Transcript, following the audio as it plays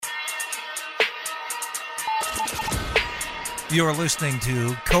You're listening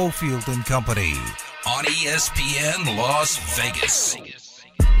to Cofield and Company on ESPN Las Vegas.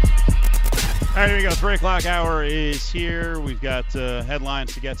 All right, here we go. 3 o'clock hour is here. We've got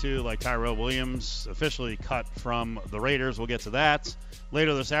headlines to get to, like Tyrell Williams officially cut from the Raiders. We'll get to that.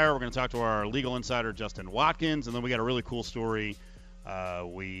 Later this hour, we're going to talk to our legal insider, Justin Watkins, and then we got a really cool story.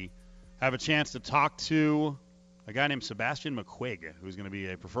 We have a chance to talk to a guy named Sebastian McQuigg, who's going to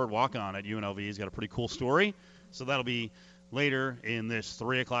be a preferred walk-on at UNLV. He's got a pretty cool story, so that'll be later in this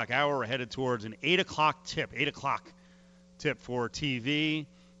 3 o'clock hour. We're headed towards an 8 o'clock tip for TV.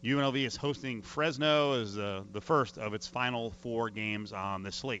 UNLV is hosting Fresno as the first of its final 4 games on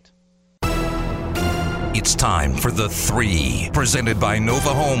the slate. It's time for The 3, presented by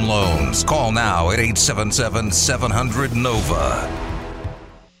Nova Home Loans. Call now at 877-700-NOVA.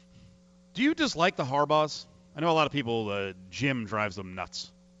 Do you dislike the Harbaughs? I know a lot of people, Jim drives them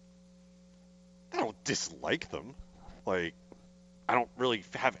nuts. I don't dislike them. I don't really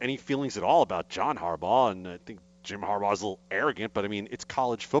have any feelings at all about John Harbaugh, and I think Jim Harbaugh is a little arrogant, but, I mean, it's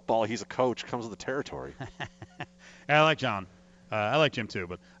college football. He's a coach, comes with the territory. I like John. I like Jim, too,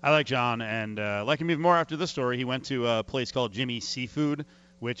 but I like John, and like him even more after this story. He went to a place called Jimmy's Seafood,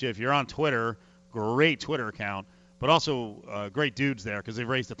 which, if you're on Twitter, great Twitter account, but also great dudes there because they've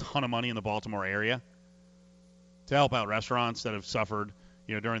raised a ton of money in the Baltimore area to help out restaurants that have suffered,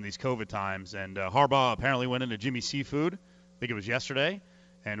 during these COVID times. And Harbaugh apparently went into Jimmy's Seafood, I think it was yesterday,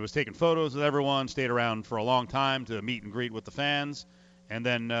 and was taking photos with everyone, stayed around for a long time to meet and greet with the fans. And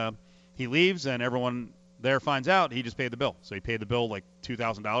then he leaves, and everyone there finds out he just paid the bill. So he paid the bill like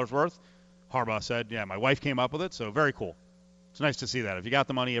 $2,000 worth. Harbaugh said, yeah, my wife came up with it, so very cool. It's nice to see that. If you got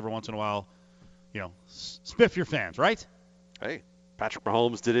the money every once in a while, spiff your fans, right? Hey, Patrick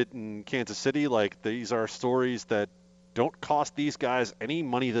Mahomes did it in Kansas City. These are stories that don't cost these guys any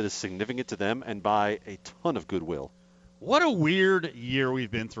money that is significant to them and buy a ton of goodwill. What a weird year we've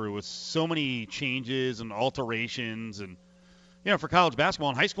been through with so many changes and alterations. And, for college basketball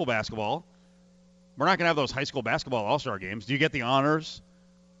and high school basketball, we're not going to have those high school basketball all-star games. Do you get the honors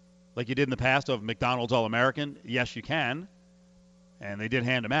like you did in the past of McDonald's All-American? Yes, you can. And they did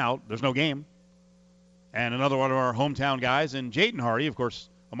hand them out. There's no game. And another one of our hometown guys, and Jaden Hardy, of course,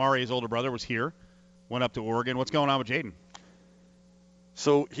 Amari's older brother, was here, went up to Oregon. What's going on with Jaden?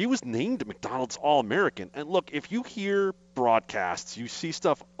 So he was named McDonald's All-American. And look, if you hear broadcasts, you see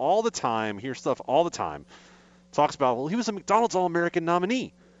stuff all the time, hear stuff all the time, talks about, well, he was a McDonald's All-American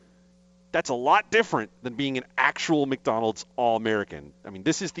nominee. That's a lot different than being an actual McDonald's All-American. I mean,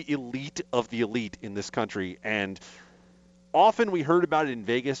 this is the elite of the elite in this country. And often we heard about it in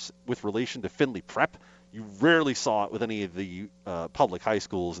Vegas with relation to Findlay Prep. You rarely saw it with any of the public high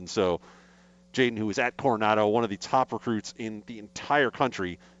schools. And so Jaden, who is at Coronado, one of the top recruits in the entire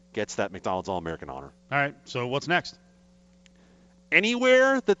country, gets that McDonald's All-American honor. All right, so what's next?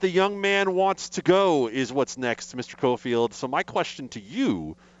 Anywhere that the young man wants to go is what's next, Mr. Cofield. So my question to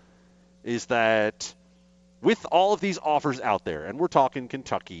you is that with all of these offers out there, and we're talking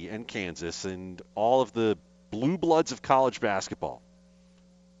Kentucky and Kansas and all of the blue bloods of college basketball,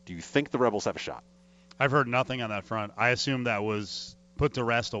 do you think the Rebels have a shot? I've heard nothing on that front. I assume that was put to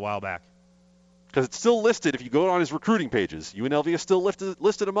rest a while back. Because it's still listed, if you go on his recruiting pages, UNLV is still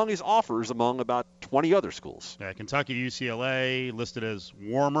listed among his offers among about 20 other schools. Yeah, Kentucky, UCLA listed as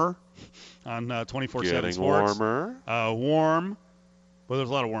warmer on 24/7 Getting Sports. warmer. Warm. Well, there's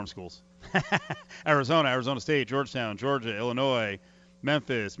a lot of warm schools. Arizona, Arizona State, Georgetown, Georgia, Illinois,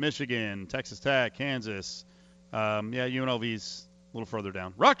 Memphis, Michigan, Texas Tech, Kansas. UNLV's a little further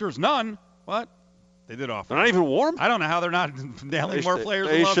down. Rutgers, none. What? They did offer. They're not even warm? I don't know how they're not nailing more players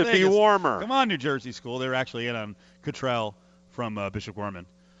They in Las should Vegas. be warmer. Come on, New Jersey school. They were actually in on Cottrell from Bishop Gorman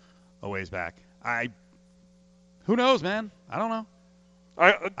a ways back. Who knows, man? I don't know.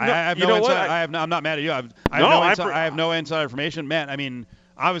 I have no inside. I'm not mad at you. I have no inside information, man. I mean,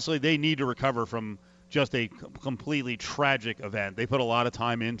 obviously they need to recover from just a completely tragic event. They put a lot of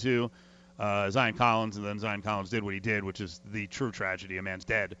time into Zion Collins, and then Zion Collins did what he did, which is the true tragedy. A man's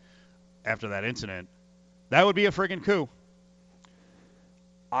dead after that incident. That would be a friggin' coup.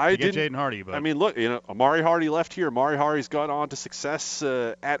 I get Jaden Hardy, but I mean, look, Amari Hardy left here. Amari Hardy's gone on to success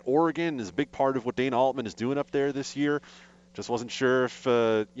at Oregon. Is a big part of what Dana Altman is doing up there this year. Just wasn't sure if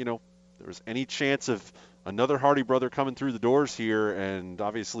there was any chance of another Hardy brother coming through the doors here, and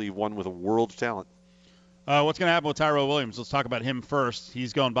obviously one with a world of talent. What's going to happen with Tyrell Williams? Let's talk about him first.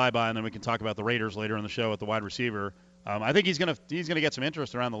 He's going bye-bye, and then we can talk about the Raiders later in the show at the wide receiver. I think he's going to get some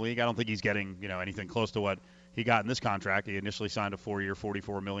interest around the league. I don't think he's getting anything close to what he got in this contract. He initially signed a 4-year,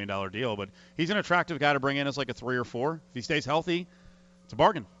 $44 million deal, but he's an attractive guy to bring in as like a 3 or 4. If he stays healthy, it's a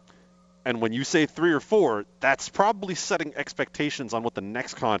bargain. And when you say 3 or 4, that's probably setting expectations on what the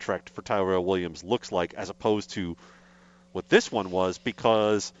next contract for Tyrell Williams looks like as opposed to what this one was,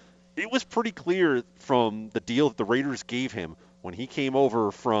 because it was pretty clear from the deal that the Raiders gave him when he came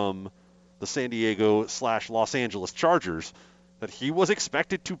over from the San Diego/Los Angeles Chargers that he was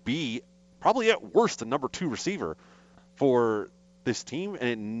expected to be probably at worst a number 2 receiver for this team, and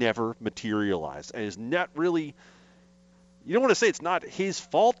it never materialized. And it's not really, you don't want to say it's not his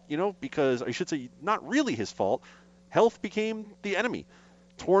fault, because I should say not really his fault. Health became the enemy.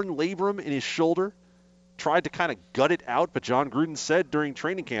 Torn labrum in his shoulder, tried to kind of gut it out, but John Gruden said during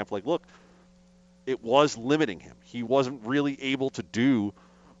training camp, look, it was limiting him. He wasn't really able to do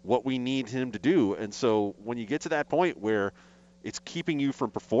what we need him to do. And so when you get to that point where it's keeping you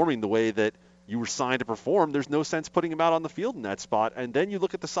from performing the way that you were signed to perform, there's no sense putting him out on the field in that spot. And then you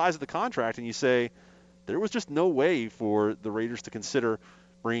look at the size of the contract and you say, there was just no way for the Raiders to consider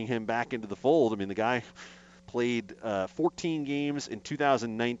bringing him back into the fold. I mean, the guy played 14 games in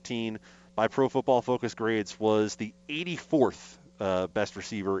 2019. By Pro Football Focus grades, was the 84th best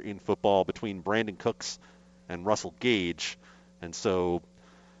receiver in football between Brandon Cooks and Russell Gage. And so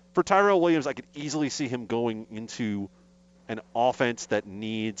for Tyrell Williams, I could easily see him going into an offense that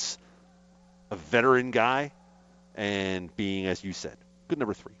needs a veteran guy and being, as you said, good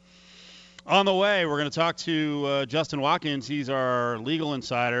number 3. On the way, we're going to talk to Justin Watkins. He's our legal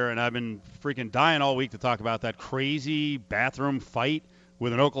insider, and I've been freaking dying all week to talk about that crazy bathroom fight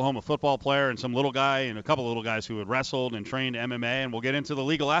with an Oklahoma football player and some little guy and a couple of little guys who had wrestled and trained MMA, and we'll get into the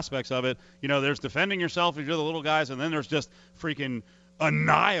legal aspects of it. There's defending yourself if you're the little guys, and then there's just freaking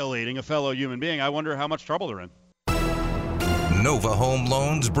annihilating a fellow human being. I wonder how much trouble they're in. Nova Home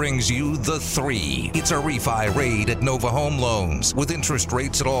Loans brings you the 3. It's a refi raid at Nova Home Loans. With interest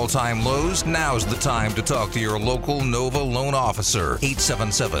rates at all-time lows, now's the time to talk to your local Nova loan officer.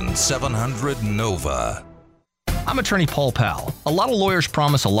 877-700-NOVA. I'm attorney Paul Powell. A lot of lawyers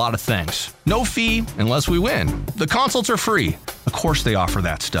promise a lot of things. No fee unless we win. The consults are free. Of course they offer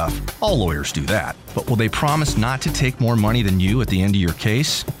that stuff. All lawyers do that. But will they promise not to take more money than you at the end of your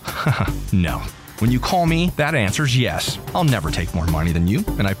case? No. When you call me, that answer's yes. I'll never take more money than you,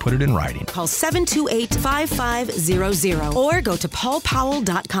 and I put it in writing. Call 728-5500 or go to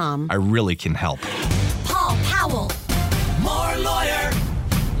paulpowell.com. I really can help. Paul Powell. More lawyer,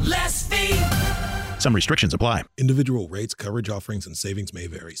 less fee. Some restrictions apply. Individual rates, coverage offerings, and savings may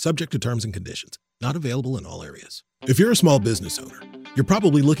vary, subject to terms and conditions. Not available in all areas. If you're a small business owner, you're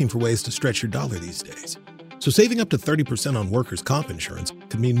probably looking for ways to stretch your dollar these days. So saving up to 30% on workers' comp insurance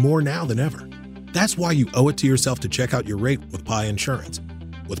could mean more now than ever. That's why you owe it to yourself to check out your rate with Pi Insurance.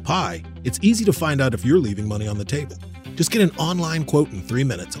 With Pi, it's easy to find out if you're leaving money on the table. Just get an online quote in 3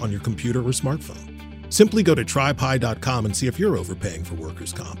 minutes on your computer or smartphone. Simply go to trypi.com and see if you're overpaying for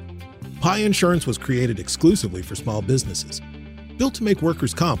workers' comp. Pi Insurance was created exclusively for small businesses. Built to make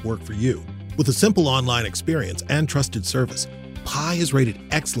workers' comp work for you. With a simple online experience and trusted service, Pi is rated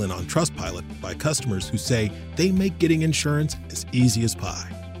excellent on Trustpilot by customers who say they make getting insurance as easy as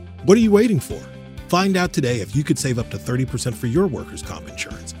pie. What are you waiting for? Find out today if you could save up to 30% for your workers' comp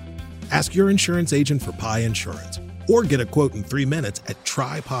insurance. Ask your insurance agent for Pi Insurance or get a quote in 3 minutes at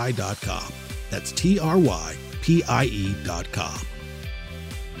trypi.com. That's TRYPIE.com.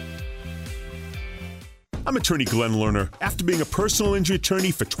 I'm attorney Glenn Lerner. After being a personal injury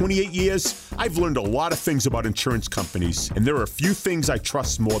attorney for 28 years, I've learned a lot of things about insurance companies, and there are a few things I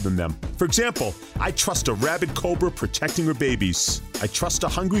trust more than them. For example, I trust a rabid cobra protecting her babies. I trust a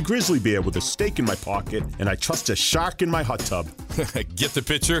hungry grizzly bear with a steak in my pocket, and I trust a shark in my hot tub. Get the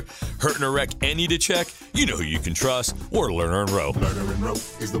picture? Hurt in a wreck and need a check? You know who you can trust. Or Lerner & Rowe. Lerner & Rowe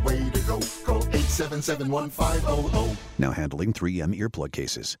is the way to go. Call 877-1500. Now handling 3M earplug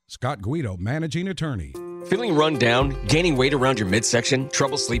cases. Scott Guido, managing attorney. Feeling run down, gaining weight around your midsection,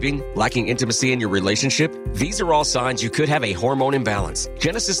 trouble sleeping, lacking intimacy in your relationship? These are all signs you could have a hormone imbalance.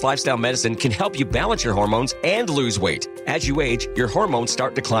 Genesis Lifestyle Medicine can help you balance your hormones and lose weight. As you age, your hormones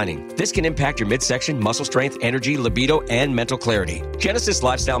start declining. This can impact your midsection, muscle strength, energy, libido, and mental clarity. Genesis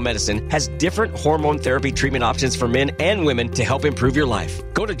Lifestyle Medicine has different hormone therapy treatment options for men and women to help improve your life.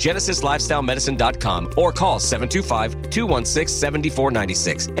 Go to genesislifestylemedicine.com or call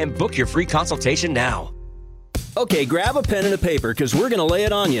 725-216-7496 and book your free consultation now. Okay, grab a pen and a paper because we're going to lay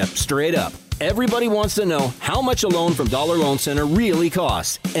it on you straight up. Everybody wants to know how much a loan from Dollar Loan Center really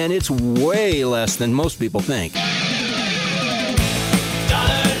costs, and it's way less than most people think. Dollar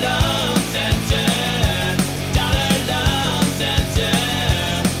Loan Center. Dollar Loan Center.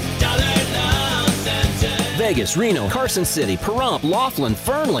 Dollar Loan Center. Vegas, Reno, Carson City, Pahrump, Laughlin,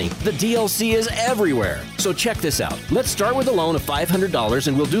 Fernley. The DLC is everywhere. So check this out. Let's start with a loan of $500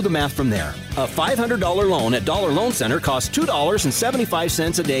 and we'll do the math from there. A $500 loan at Dollar Loan Center costs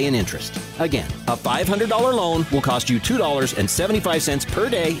 $2.75 a day in interest. Again, a $500 loan will cost you $2.75 per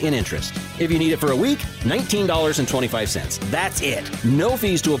day in interest. If you need it for a week, $19.25. That's it. No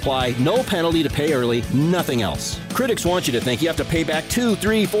fees to apply, no penalty to pay early, nothing else. Critics want you to think you have to pay back 2,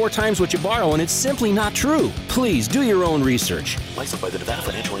 3, 4 times what you borrow, and it's simply not true. Please do your own research. Licensed by the Nevada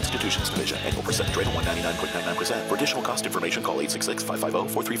Financial Institutions Division. Annual percentage rate of 199.99%. For additional cost information, call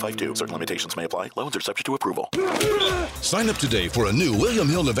 866-550-4352. Certain limitations may apply. Loans are subject to approval. Sign up today for a new William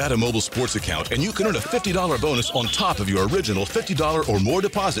Hill Nevada mobile sports account, and you can earn a $50 bonus on top of your original $50 or more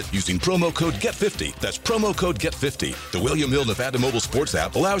deposit using promo code GET50. That's promo code GET50. The William Hill Nevada mobile sports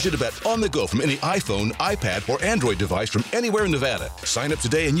app allows you to bet on the go from any iPhone, iPad, or Android device from anywhere in Nevada. Sign up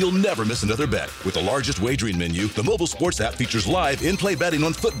today and you'll never miss another bet. With the largest wagering menu, the mobile sports app features live in-play betting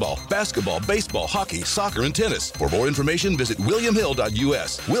on football, basketball, baseball, hockey, soccer, and tennis. For more information, visit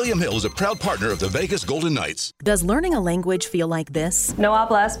williamhill.us. William Hill is a proud partner of the Vegas Golden Knights. Does learning a language feel like this? No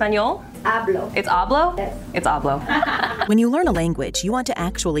habla español? Hablo. It's hablo? Yes. It's hablo. When you learn a language, you want to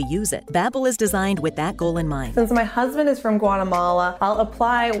actually use it. Babbel is designed with that goal in mind. Since my husband is from Guatemala, I'll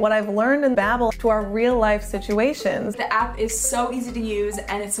apply what I've learned in Babbel to our real-life situations. The app is so easy to use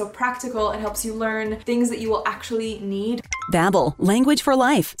and it's so practical. It helps you learn things that you will actually need. Babbel, language for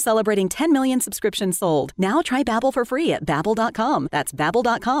life. Celebrating 10 million subscriptions sold. Now try Babbel for free at Babbel.com. That's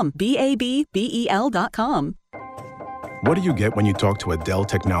Babbel.com. Babbel.com. What do you get when you talk to a Dell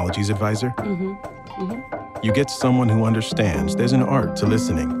Technologies advisor? You get someone who understands there's an art to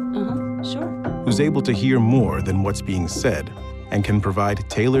listening. Sure. Who's able to hear more than what's being said and can provide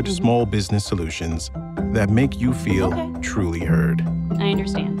tailored small business solutions that make you feel truly heard. I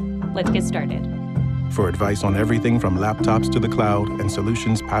understand. Let's get started. For advice on everything from laptops to the cloud and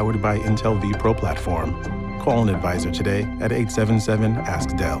solutions powered by Intel vPro platform, call an advisor today at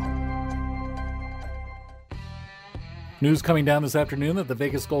 877-ASK-DELL. News coming down this afternoon that the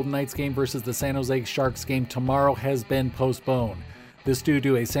Vegas Golden Knights game versus the San Jose Sharks game tomorrow has been postponed. This due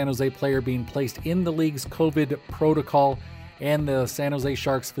to a San Jose player being placed in the league's COVID protocol and the San Jose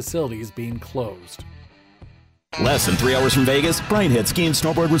Sharks facilities being closed. Less than 3 hours from Vegas, Brian Head Ski and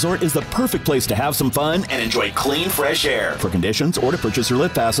Snowboard Resort is the perfect place to have some fun and enjoy clean, fresh air. For conditions or to purchase your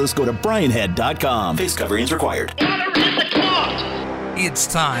lift passes, go to brianhead.com. Face coverings required. It's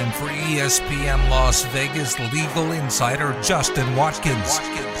time for ESPN Las Vegas legal insider Justin Watkins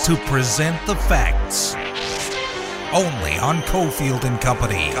to present the facts. Only on Cofield and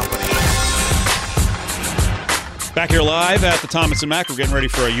Company. Back here live at the Thomas & Mack. We're getting ready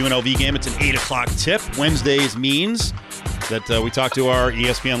for a UNLV game. It's an 8 o'clock tip. Wednesdays means that we talk to our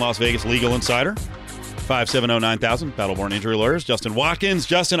ESPN Las Vegas legal insider, 570-9000, Battleborn Injury Lawyers, Justin Watkins.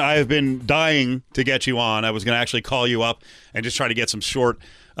 Justin, I have been dying to get you on. I was going to actually call you up and just try to get some short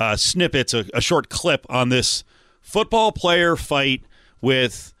snippets, a short clip on this football player fight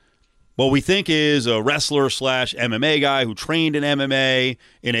with what we think is a wrestler / MMA guy who trained in MMA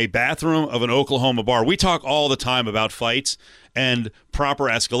in a bathroom of an Oklahoma bar. We talk all the time about fights and proper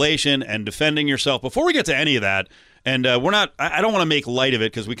escalation and defending yourself. Before we get to any of that, and I don't want to make light of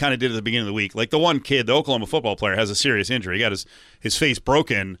it because we kind of did at the beginning of the week. Like the one kid, the Oklahoma football player, has a serious injury. He got his face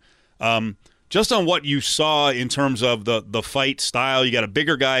broken. Just on what you saw in terms of the fight style, you got a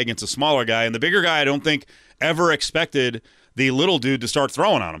bigger guy against a smaller guy, and the bigger guy I don't think ever expected the little dude to start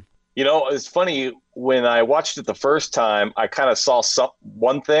throwing on him. You know, it's funny, when I watched it the first time, I kind of saw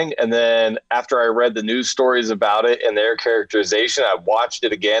one thing, and then after I read the news stories about it and their characterization, I watched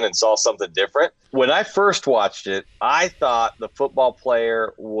it again and saw something different. When I first watched it, I thought the football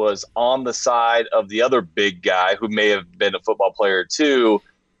player was on the side of the other big guy who may have been a football player too,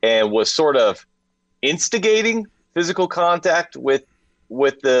 and was sort of instigating physical contact with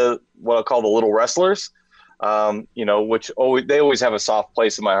the what I'll call the little wrestlers. Which they always have a soft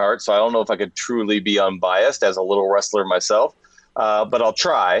place in my heart. So I don't know if I could truly be unbiased as a little wrestler myself, but I'll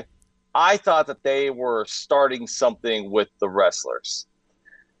try. I thought that they were starting something with the wrestlers.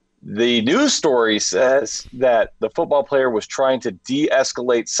 The news story says that the football player was trying to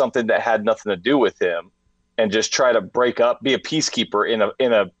de-escalate something that had nothing to do with him and just try to break up, be a peacekeeper in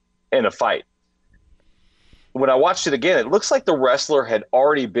a fight. When I watched it again, it looks like the wrestler had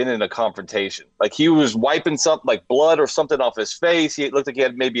already been in a confrontation. Like he was wiping something like blood or something off his face. He looked like he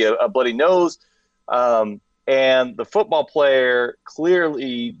had maybe a bloody nose. And the football player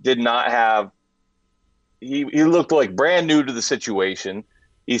clearly did not have – he looked like brand new to the situation.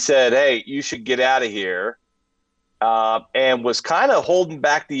 He said, hey, you should get out of here, and was kind of holding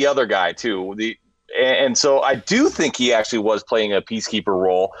back the other guy too. And so I do think he actually was playing a peacekeeper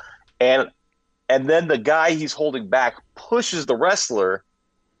role. And then the guy he's holding back pushes the wrestler,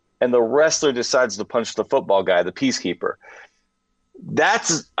 and the wrestler decides to punch the football guy, the peacekeeper.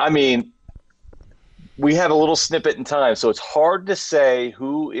 We have a little snippet in time, so it's hard to say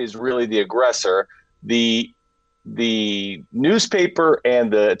who is really the aggressor. The newspaper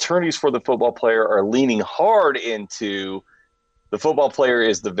and the attorneys for the football player are leaning hard into the football player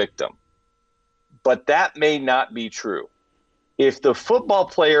is the victim. But that may not be true. If the football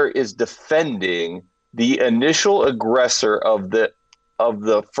player is defending the initial aggressor of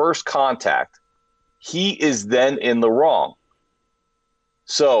the first contact, he is then in the wrong.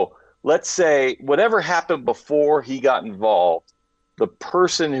 So let's say whatever happened before he got involved, the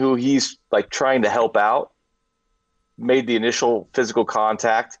person who he's like trying to help out made the initial physical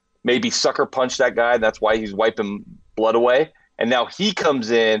contact, maybe sucker punched that guy, and that's why he's wiping blood away. And now he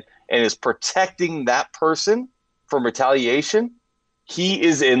comes in and is protecting that person from retaliation. He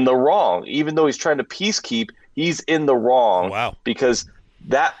is in the wrong. Even though he's trying to peacekeep, he's in the wrong. Wow. Because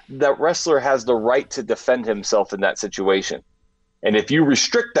that wrestler has the right to defend himself in that situation. And if you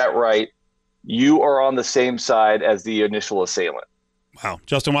restrict that right, you are on the same side as the initial assailant. Wow.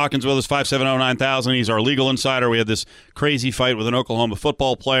 Justin Watkins with us, 570-9000. He's our legal insider. We had this crazy fight with an Oklahoma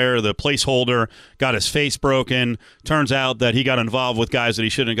football player. The placeholder got his face broken. Turns out that he got involved with guys that he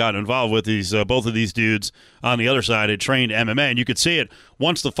shouldn't have gotten involved with. Both of these dudes on the other side had trained MMA, and you could see it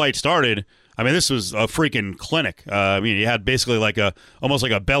once the fight started. I mean, this was a freaking clinic. He had basically almost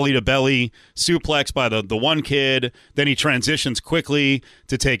like a belly-to-belly suplex by the one kid. Then he transitions quickly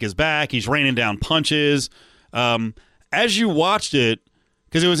to take his back. He's raining down punches. As you watched it,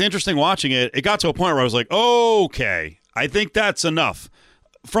 because it was interesting watching it, it got to a point where I was like, okay, I think that's enough.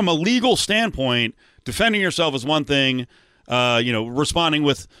 From a legal standpoint, defending yourself is one thing, responding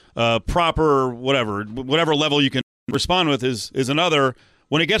with proper whatever level you can respond with is another.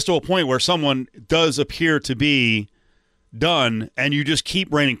 When it gets to a point where someone does appear to be done and you just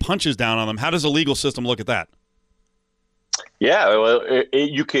keep raining punches down on them, how does the legal system look at that? Yeah, well,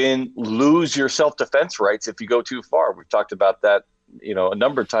 you can lose your self-defense rights if you go too far. We've talked about that, a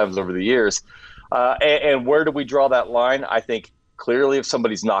number of times over the years. And where do we draw that line? I think clearly if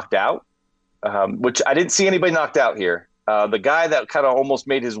somebody's knocked out, which I didn't see anybody knocked out here. The guy that kind of almost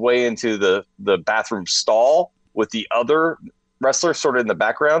made his way into the bathroom stall with the other wrestler sort of in the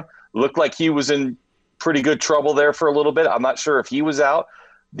background looked like he was in pretty good trouble there for a little bit. I'm not sure if he was out.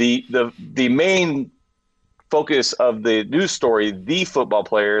 The main focus of the news story, the football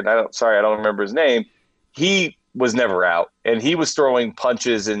player, and I don't remember his name, he was never out, and he was throwing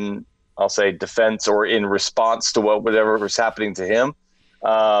punches in, I'll say, defense or in response to whatever was happening to him.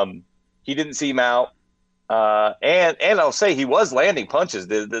 He didn't seem out, and I'll say he was landing punches.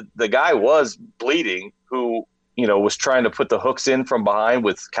 The guy was bleeding, who was trying to put the hooks in from behind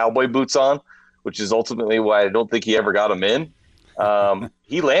with cowboy boots on, which is ultimately why I don't think he ever got them in.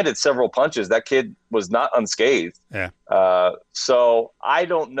 He landed several punches. That kid was not unscathed. Yeah. So I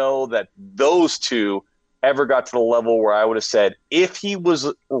don't know that those two ever got to the level where I would have said, if he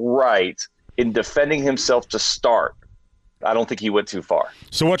was right in defending himself to start, I don't think he went too far.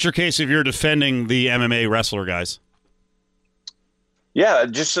 So what's your case if you're defending the MMA wrestler guys? Yeah,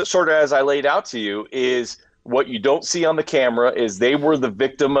 just sort of as I laid out to you, is what you don't see on the camera is they were the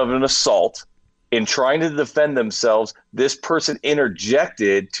victim of an assault. In trying to defend themselves, this person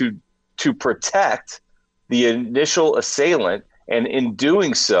interjected to protect the initial assailant, and in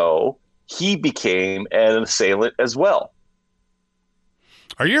doing so, he became an assailant as well.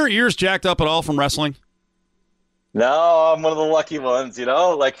 Are your ears jacked up at all from wrestling? No, I'm one of the lucky ones,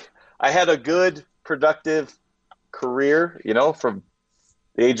 Like, I had a good, productive career, from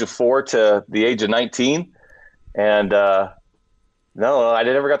the age of 4 to the age of 19. And, no, I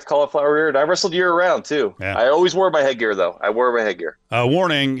never got the cauliflower ear, and I wrestled year-round, too. Yeah. I always wore my headgear, though. I wore my headgear.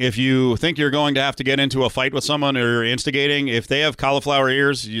 Warning, if you think you're going to have to get into a fight with someone or you're instigating, if they have cauliflower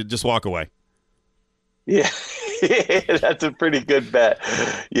ears, you just walk away. Yeah, that's a pretty good bet.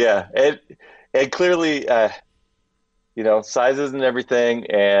 Yeah, and clearly, sizes and everything,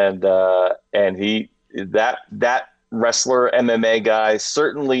 and that wrestler, MMA guy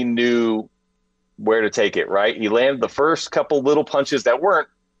certainly knew where to take it, right? He landed the first couple little punches that weren't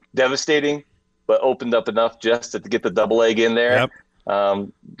devastating, but opened up enough just to get the double leg in there. Yep.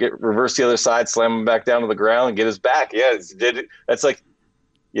 Reverse the other side, slam him back down to the ground, and get his back. Yeah, that's like,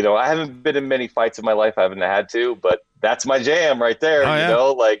 I haven't been in many fights in my life. I haven't had to, but that's my jam right there. Oh, yeah.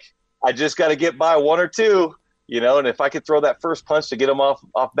 Like, I just got to get by one or two, And if I could throw that first punch to get him off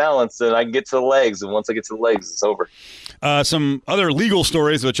balance, then I can get to the legs. And once I get to the legs, it's over. Some other legal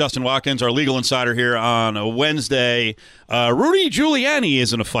stories with Justin Watkins, our legal insider here on a Wednesday. Rudy Giuliani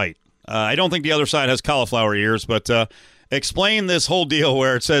is in a fight. I don't think the other side has cauliflower ears, but explain this whole deal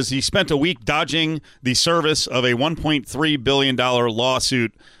where it says he spent a week dodging the service of a $1.3 billion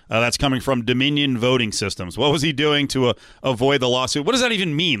lawsuit that's coming from Dominion Voting Systems. What was he doing to avoid the lawsuit? What does that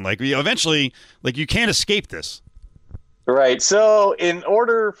even mean? Eventually, you can't escape this. Right. So in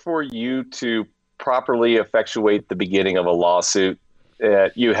order for you to properly effectuate the beginning of a lawsuit,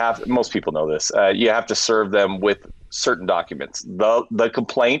 most people know this, you have to serve them with certain documents, the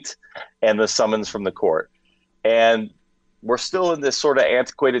complaint and the summons from the court. And we're still in this sort of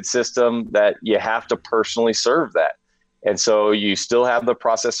antiquated system that you have to personally serve that. And so you still have the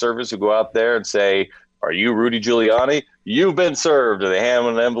process servers who go out there and say, are you Rudy Giuliani? You've been served. And they hand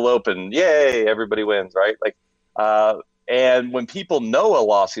them an envelope and yay, everybody wins, right? And when people know a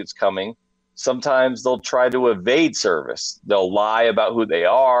lawsuit's coming, sometimes they'll try to evade service. They'll lie about who they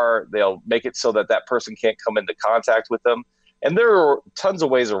are. They'll make it so that person can't come into contact with them. And there are tons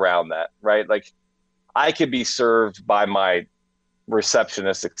of ways around that, right? I could be served by my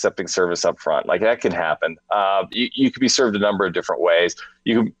receptionist accepting service up front. That can happen. You could be served a number of different ways.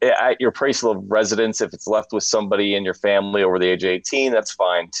 You can, at your place of residence, if it's left with somebody in your family over the age of 18, that's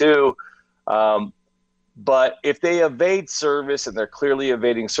fine too. But if they evade service and they're clearly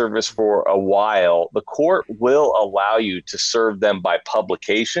evading service for a while, the court will allow you to serve them by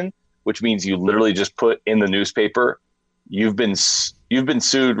publication, which means you literally just put in the newspaper, you've been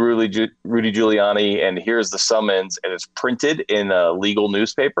sued, Rudy Giuliani, and here's the summons, and it's printed in a legal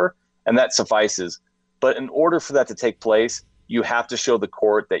newspaper, and that suffices. But in order for that to take place, you have to show the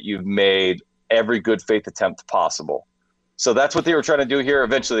court that you've made every good faith attempt possible. So that's what they were trying to do here.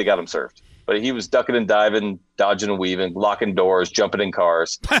 Eventually they got him served. But he was ducking and diving, dodging and weaving, locking doors, jumping in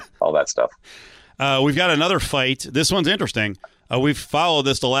cars, all that stuff. We've got another fight. This one's interesting. We've followed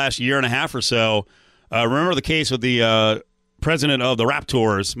this the last year and a half or so. Remember the case with the president of the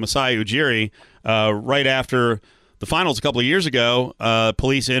Raptors, Masai Ujiri, right after the finals a couple of years ago,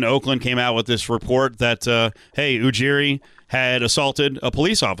 police in Oakland came out with this report that, hey, Ujiri had assaulted a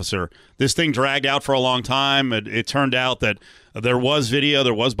police officer. This thing dragged out for a long time. It turned out that there was video,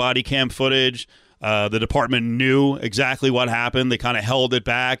 there was body cam footage. The department knew exactly what happened. They kind of held it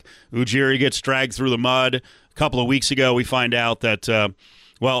back. Ujiri gets dragged through the mud. A couple of weeks ago, we find out that,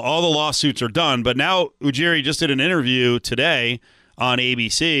 all the lawsuits are done. But now Ujiri just did an interview today on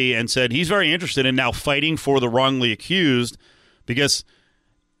ABC and said he's very interested in now fighting for the wrongly accused because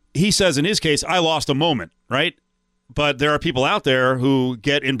he says in his case, I lost a moment, right? But there are people out there who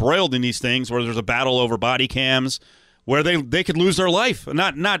get embroiled in these things where there's a battle over body cams where they could lose their life.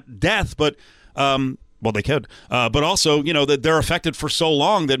 Not death, but they could. But also, that they're affected for so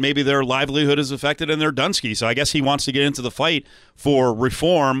long that maybe their livelihood is affected and they're Dunsky. So I guess he wants to get into the fight for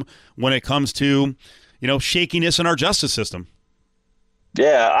reform when it comes to, shakiness in our justice system.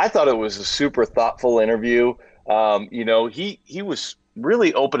 Yeah, I thought it was a super thoughtful interview. He was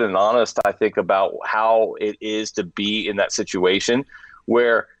really open and honest, I think, about how it is to be in that situation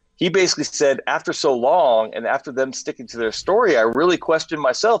where he basically said after so long and after them sticking to their story, I really questioned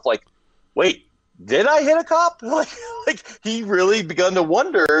myself, wait, did I hit a cop? He really begun to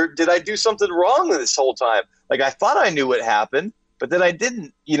wonder, did I do something wrong this whole time? I thought I knew what happened, but then I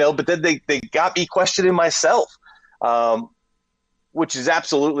didn't, but then they got me questioning myself, which is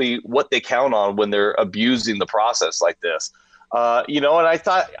absolutely what they count on when they're abusing the process like this. And I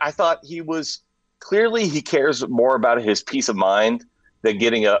thought he was clearly he cares more about his peace of mind than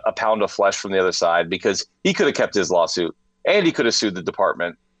getting a pound of flesh from the other side, because he could have kept his lawsuit and he could have sued the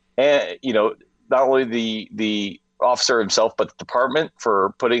department and, not only the officer himself, but the department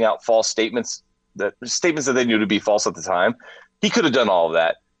for putting out false statements that they knew to be false at the time. He could have done all of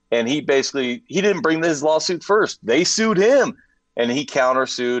that. And he didn't bring his lawsuit first. They sued him and he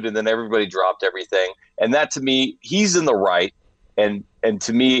countersued, and then everybody dropped everything. And that, to me, he's in the right. And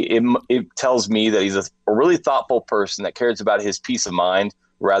to me, it tells me that he's a really thoughtful person that cares about his peace of mind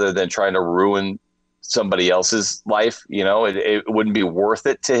rather than trying to ruin somebody else's life. It wouldn't be worth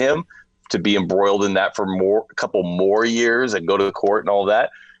it to him to be embroiled in that for a couple more years and go to the court and all that.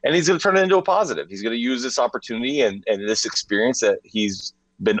 And he's going to turn it into a positive. He's going to use this opportunity and this experience that he's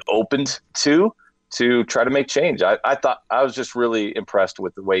been opened to try to make change. I thought I was just really impressed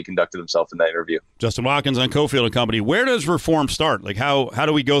with the way he conducted himself in that interview. Justin Watkins on Cofield and Company. Where does reform start? How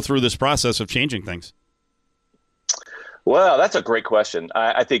do we go through this process of changing things? Well, that's a great question.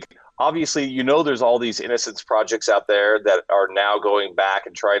 I think obviously, there's all these innocence projects out there that are now going back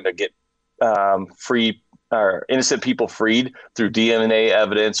and trying to get free innocent people freed through DNA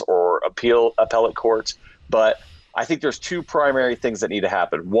evidence or appellate courts. But I think there's two primary things that need to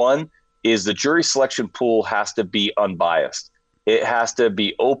happen. One is the jury selection pool has to be unbiased. It has to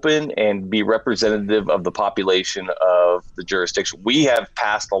be open and be representative of the population of the jurisdiction. We have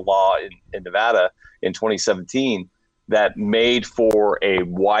passed a law in Nevada in 2017 that made for a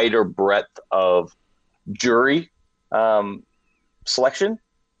wider breadth of jury selection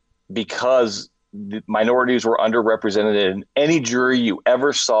because the minorities were underrepresented in any jury you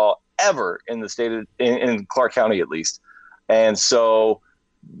ever saw in the state of, in Clark County, at least. And so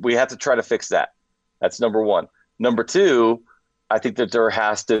we have to try to fix that. That's number one. Number two, I think that there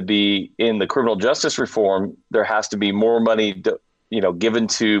has to be, in the criminal justice reform, there has to be more money, given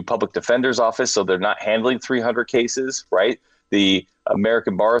to public defender's office so they're not handling 300 cases, right? The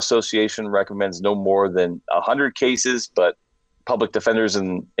American Bar Association recommends no more than 100 cases, but public defenders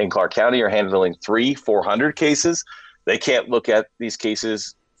in Clark County are handling 400 cases. They can't look at these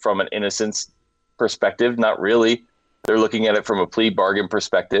cases from an innocence perspective. Not really. They're looking at it from a plea bargain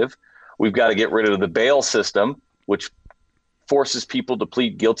perspective. We've got to get rid of the bail system, which forces people to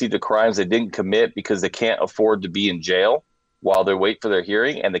plead guilty to crimes they didn't commit because they can't afford to be in jail while they wait for their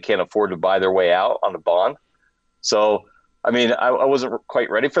hearing, and they can't afford to buy their way out on a bond. So, I mean, I wasn't quite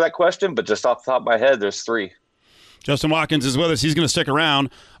ready for that question, but just off the top of my head, there's three. Justin Watkins is with us. He's going to stick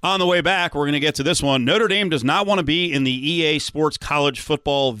around. On the way back, we're going to get to this one. Notre Dame does not want to be in the EA Sports College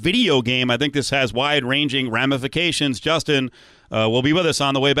Football video game. I think this has wide-ranging ramifications. Justin will be with us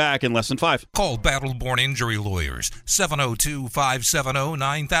on the way back in less than 5. Call Battle-Born Injury Lawyers,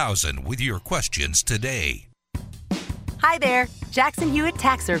 702-570-9000 with your questions today. Hi there, Jackson Hewitt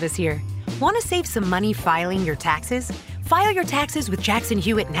Tax Service here. Want to save some money filing your taxes? File your taxes with Jackson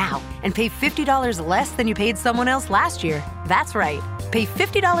Hewitt now and pay $50 less than you paid someone else last year. That's right, pay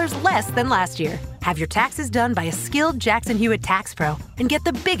 $50 less than last year. Have your taxes done by a skilled Jackson Hewitt tax pro and get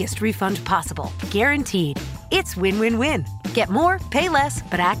the biggest refund possible, guaranteed. It's win-win-win. Get more, pay less,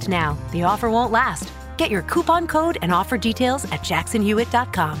 but act now. The offer won't last. Get your coupon code and offer details at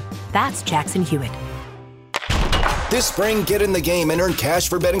jacksonhewitt.com. That's Jackson Hewitt. This spring, get in the game and earn cash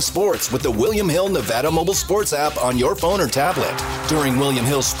for betting sports with the William Hill Nevada mobile sports app on your phone or tablet. During William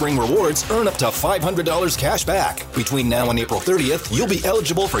Hill's Spring Rewards, earn up to $500 cash back. Between now and April 30th, you'll be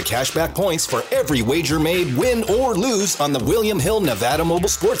eligible for cash back points for every wager made, win or lose on the William Hill Nevada mobile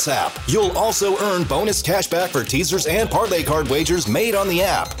sports app. You'll also earn bonus cash back for teasers and parlay card wagers made on the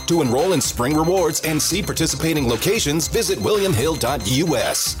app. To enroll in Spring Rewards and see participating locations, visit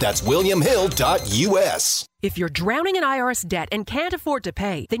williamhill.us. That's williamhill.us. If you're drowning in IRS debt and can't afford to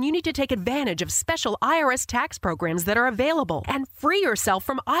pay, then you need to take advantage of special IRS tax programs that are available and free yourself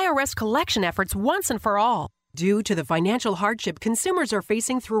from IRS collection efforts once and for all. Due to the financial hardship consumers are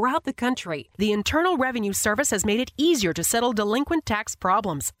facing throughout the country, the Internal Revenue Service has made it easier to settle delinquent tax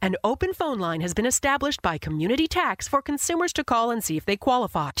problems. An open phone line has been established by Community Tax for consumers to call and see if they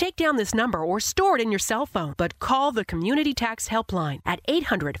qualify. Take down this number or store it in your cell phone, but call the Community Tax Helpline at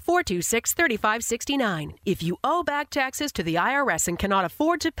 800-426-3569. If you owe back taxes to the IRS and cannot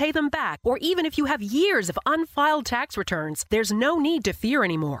afford to pay them back, or even if you have years of unfiled tax returns, there's no need to fear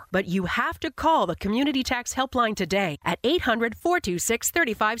anymore. But you have to call the Community Tax Helpline today at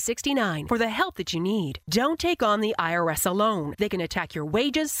 800-426-3569 for the help that you need. Don't take on the IRS alone. They can attack your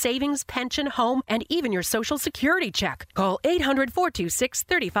wages, savings, pension, home, and even your Social Security check. Call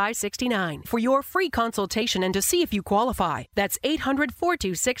 800-426-3569 for your free consultation and to see if you qualify. That's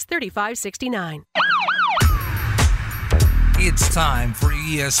 800-426-3569. It's time for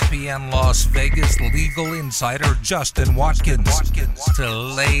ESPN Las Vegas legal insider Justin Watkins to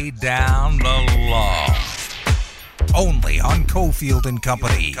lay down the law. Only on Cofield and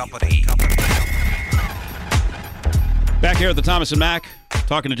Company. Back here at the Thomas and Mack,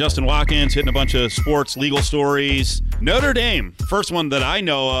 talking to Justin Watkins, hitting a bunch of sports legal stories. Notre Dame, first one that I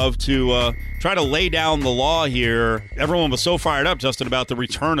know of to try to lay down the law here. Everyone was so fired up, Justin, about the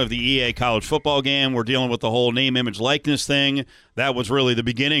return of the EA college football game. We're dealing with the whole name, image, likeness thing. That was really the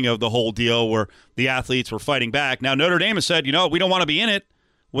beginning of the whole deal where the athletes were fighting back. Now Notre Dame has said, we don't want to be in it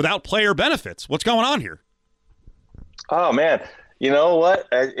without player benefits. What's going on here? Oh, man. You know what?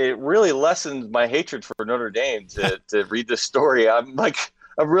 It really lessened my hatred for Notre Dame to read this story. I'm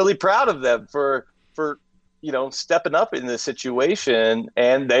really proud of them for stepping up in this situation,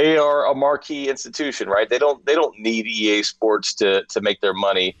 and they are a marquee institution, right? They don't need EA Sports to make their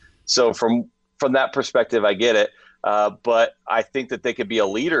money. So from that perspective, I get it. But I think that they could be a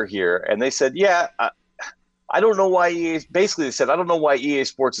leader here. And they said, I don't know why EA. Basically, they said, I don't know why EA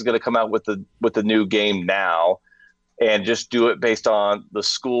Sports is going to come out with the new game now. and just do it based on the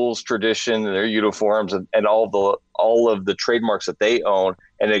school's tradition and their uniforms and all of the trademarks that they own,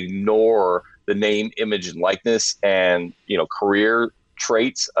 and ignore the name, image, and likeness and, career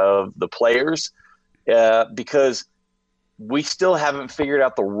traits of the players, because we still haven't figured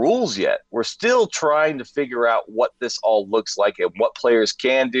out the rules yet. We're still trying to figure out what this all looks like and what players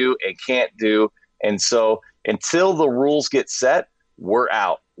can do and can't do. And so until the rules get set, we're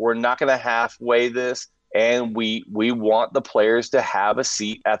out. We're not going to halfway this. And we want the players to have a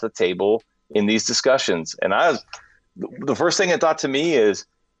seat at the table in these discussions. And the first thing it thought to me is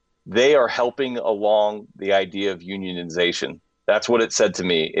they are helping along the idea of unionization. That's what it said to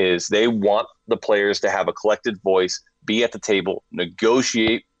me, is they want the players to have a collected voice, be at the table,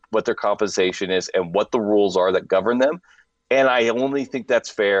 negotiate what their compensation is and what the rules are that govern them. And I only think that's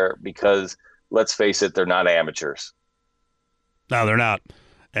fair because, let's face it, they're not amateurs. No, they're not.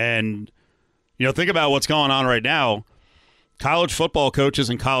 And think about what's going on right now. College football coaches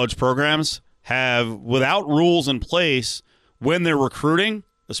and college programs have, without rules in place when they're recruiting,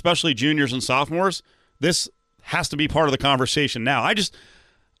 especially juniors and sophomores, this has to be part of the conversation now.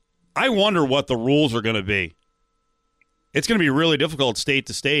 I wonder what the rules are going to be. It's going to be really difficult state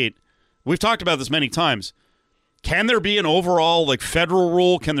to state. We've talked about this many times. Can there be an overall federal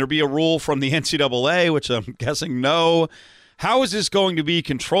rule? Can there be a rule from the NCAA, which I'm guessing no? How is this going to be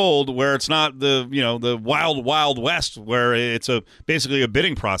controlled where it's not the wild, wild west where it's basically a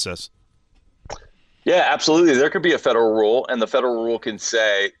bidding process? Yeah, absolutely. There could be a federal rule, and the federal rule can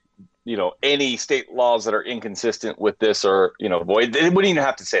say, any state laws that are inconsistent with this are, void. They wouldn't even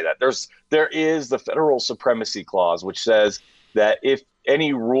have to say that. There is the federal supremacy clause, which says that if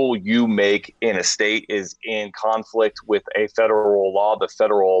any rule you make in a state is in conflict with a federal law, the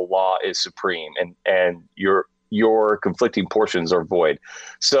federal law is supreme, and your conflicting portions are void.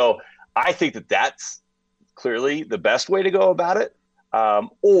 So I think that that's clearly the best way to go about it.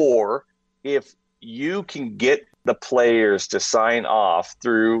 Or if you can get the players to sign off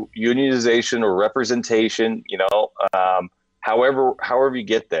through unionization or representation, however you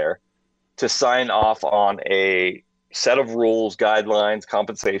get there, to sign off on a set of rules, guidelines,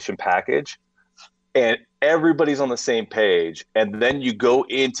 compensation package, and everybody's on the same page. And then you go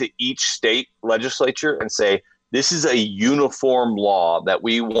into each state legislature and say, this is a uniform law that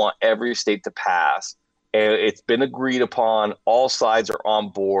we want every state to pass. And it's been agreed upon. All sides are on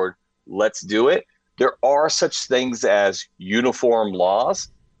board. Let's do it. There are such things as uniform laws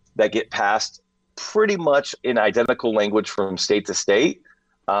that get passed pretty much in identical language from state to state.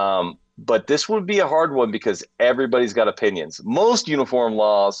 But this would be a hard one because everybody's got opinions. Most uniform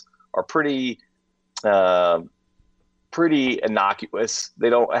laws are pretty innocuous. They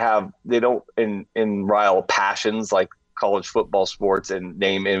don't enrile passions like college football sports and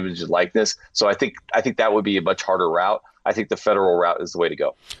name, image, and likeness. So I think that would be a much harder route. I think the federal route is the way to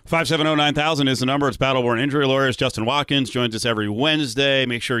go. 570-9000 is the number. It's Battle Born Injury Lawyers. Justin Watkins joins us every Wednesday.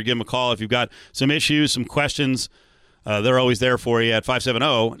 Make sure you give him a call if you've got some issues, some questions. They're always there for you at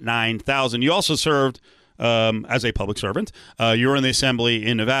 570-9000. You also served as a public servant. You were in the assembly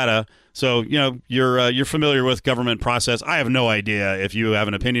in Nevada. So, you're familiar with government process. I have no idea if you have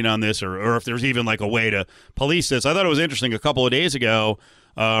an opinion on this or if there's even a way to police this. I thought it was interesting. A couple of days ago,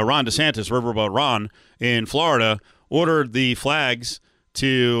 Ron DeSantis, Riverboat Ron in Florida, ordered the flags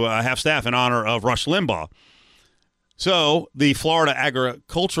to half-staff in honor of Rush Limbaugh. So the Florida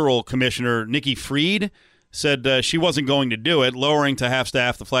Agricultural Commissioner, Nikki Fried, said she wasn't going to do it. Lowering to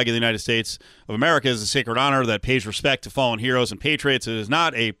half-staff the flag of the United States of America is a sacred honor that pays respect to fallen heroes and patriots. It is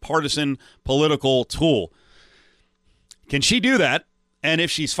not a partisan political tool. Can she do that? And if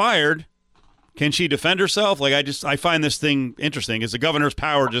she's fired, can she defend herself? I find this thing interesting. Is the governor's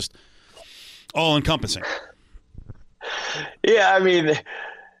power just all-encompassing? Yeah, I mean,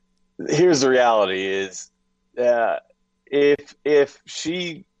 here's the reality is if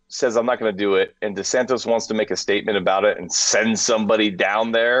she says, I'm not going to do it, and DeSantis wants to make a statement about it and send somebody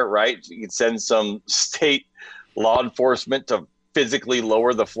down there, right? You can send some state law enforcement to physically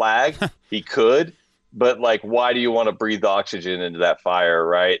lower the flag. He could, but why do you want to breathe oxygen into that fire,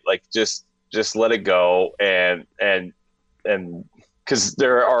 right? Just let it go. And because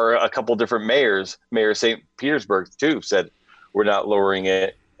there are a couple different mayors, Mayor St. Petersburg too, said we're not lowering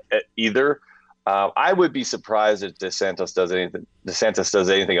it either. I would be surprised if DeSantis does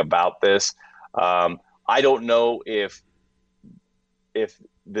anything about this. I don't know if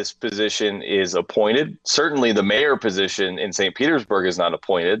this position is appointed. Certainly the mayor position in St. Petersburg is not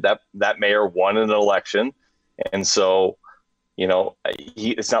appointed. That mayor won an election. And so,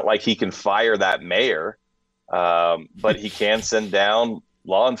 it's not like he can fire that mayor, but he can send down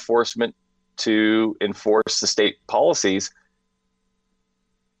law enforcement to enforce the state policies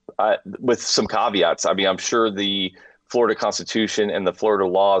with some caveats. I mean, I'm sure the Florida Constitution and the Florida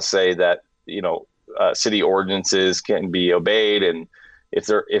laws say that, city ordinances can be obeyed, and if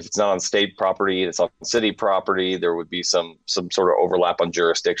it's not on state property, it's on city property, there would be some sort of overlap on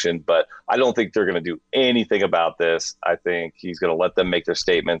jurisdiction. But I don't think they're going to do anything about this. I think he's going to let them make their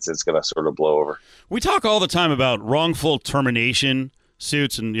statements. It's going to sort of blow over. We talk all the time about wrongful termination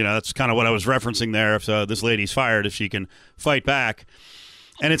suits, and that's kind of what I was referencing there. If this lady's fired, if she can fight back.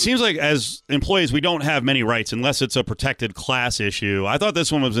 And it seems like as employees, we don't have many rights unless it's a protected class issue. I thought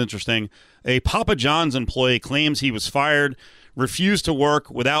this one was interesting. A Papa John's employee claims he was fired, refused to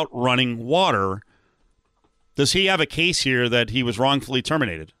work without running water. Does he have a case here that he was wrongfully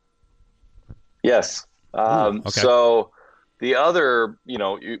terminated? Yes. Okay. So the other,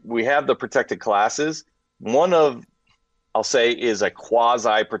 we have the protected classes. One of, I'll say, is a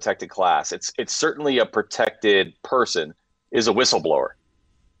quasi-protected class. It's certainly a protected person, is a whistleblower.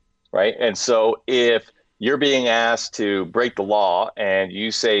 Right. And so if you're being asked to break the law and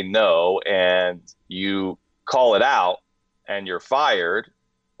you say no and you call it out and you're fired,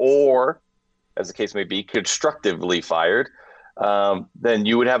 or as the case may be, constructively fired, then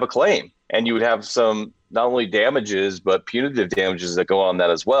you would have a claim, and you would have some not only damages, but punitive damages that go on that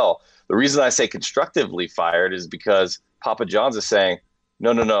as well. The reason I say constructively fired is because Papa John's is saying,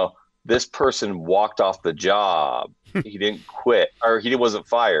 no, this person walked off the job. He didn't quit, or he wasn't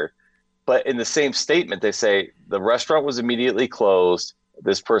fired. But in the same statement, they say the restaurant was immediately closed.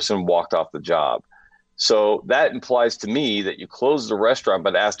 This person walked off the job. So that implies to me that you closed the restaurant,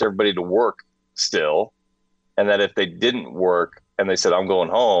 but asked everybody to work still. And that if they didn't work and they said, I'm going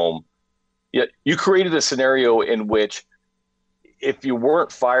home, you created a scenario in which if you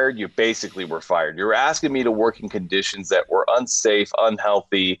weren't fired, you basically were fired. You're asking me to work in conditions that were unsafe,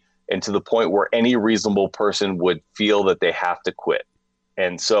 unhealthy, and to the point where any reasonable person would feel that they have to quit.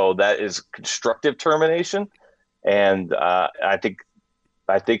 And so that is constructive termination, and I think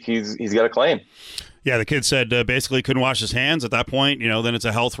he's got a claim. Yeah, the kid said basically couldn't wash his hands at that point. Then it's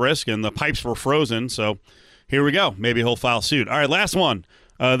a health risk, and the pipes were frozen. So here we go. Maybe he'll file suit. All right, last one.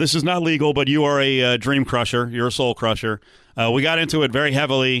 This is not legal, but you are a dream crusher. You're a soul crusher. We got into it very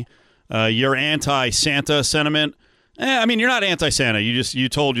heavily. Your anti-Santa sentiment. I mean, you're not anti-Santa. You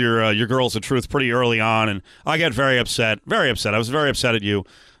told your girls the truth pretty early on, and I got very upset. Very upset. I was very upset at you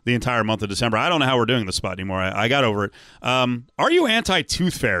the entire month of December. I don't know how we're doing this spot anymore. I got over it. Are you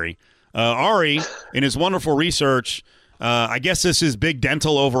anti-Tooth Fairy? Ari, in his wonderful research, I guess this is Big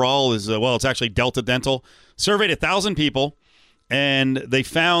Dental overall, it's actually Delta Dental, surveyed 1,000 people, and they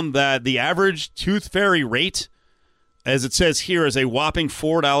found that the average Tooth Fairy rate, as it says here, is a whopping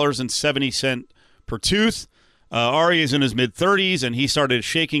 $4.70 per tooth. Ari is in his mid-30s, and he started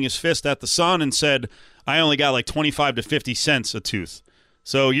shaking his fist at the sun and said, I only got like 25 to 50 cents a tooth.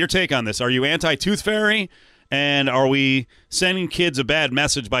 So your take on this, are you anti-Tooth Fairy, and are we sending kids a bad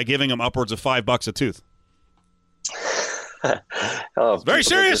message by giving them upwards of $5 a tooth? Very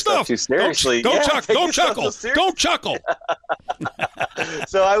serious stuff. Too seriously. Don't chuckle. Don't chuckle.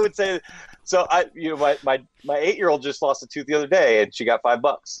 So I would say, my 8-year-old just lost a tooth the other day, and she got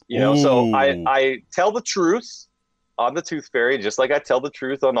 $5. So I tell the truth on the Tooth Fairy, just like I tell the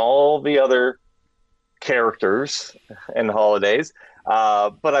truth on all the other characters and holidays.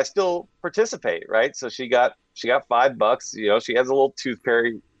 But I still participate, right? So she got $5. She has a little Tooth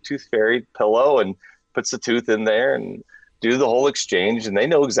Fairy pillow and puts the tooth in there and do the whole exchange, and they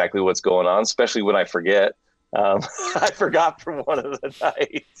know exactly what's going on, especially when I forget. I forgot for one of the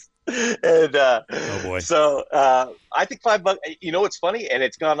nights. And oh boy. So I think $5. It's funny, and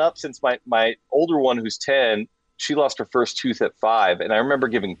it's gone up since my older one, who's 10, she lost her first tooth at 5, and I remember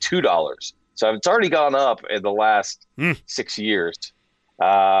giving $2. So it's already gone up in the last 6 years,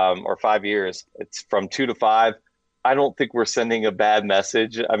 or 5 years. It's from 2 to 5. I don't think we're sending a bad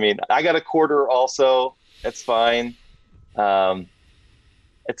message. I mean, I got a quarter also. It's fine.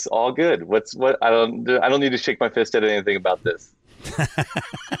 It's all good. I don't need to shake my fist at anything about this.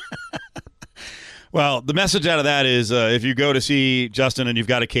 Well, the message out of that is if you go to see Justin and you've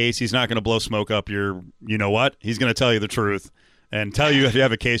got a case, he's not going to blow smoke up your, he's going to tell you the truth and tell you if you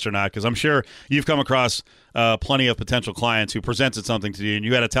have a case or not. Because I'm sure you've come across plenty of potential clients who presented something to you, and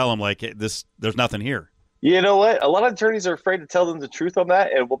you got to tell them like there's nothing here. You know what? A lot of attorneys are afraid to tell them the truth on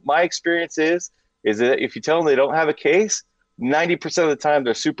that. And what my experience is that if you tell them they don't have a case, 90% of the time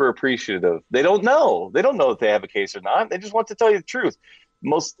they're super appreciative. They don't know. They don't know if they have a case or not. They just want to tell you the truth.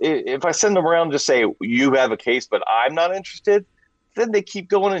 If I send them around and just say, you have a case, but I'm not interested, then they keep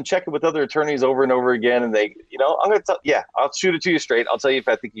going and checking with other attorneys over and over again. And they, I'm going to tell, I'll shoot it to you straight. I'll tell you if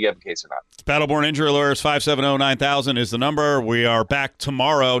I think you have a case or not. Battleborn Injury Lawyers, 570-9000 is the number. We are back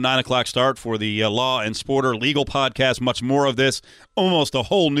tomorrow, 9 o'clock start for the Law and Sporter Legal Podcast. Much more of this, almost a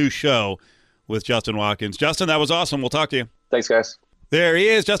whole new show with Justin Watkins. Justin, that was awesome. We'll talk to you. Thanks, guys. There he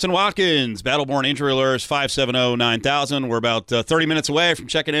is, Justin Watkins, Battleborn Injury Lawyers, 570-9000. We're about 30 minutes away from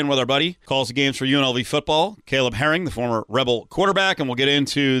checking in with our buddy. Calls the games for UNLV football, Caleb Herring, the former Rebel quarterback, and we'll get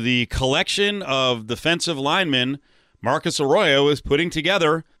into the collection of defensive linemen Marcus Arroyo is putting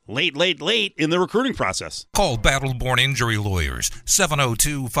together late in the recruiting process. Call Battleborn Injury Lawyers,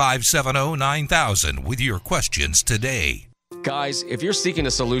 702-570-9000 with your questions today. Guys, if you're seeking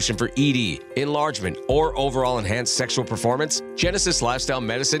a solution for ED, enlargement, or overall enhanced sexual performance, Genesis Lifestyle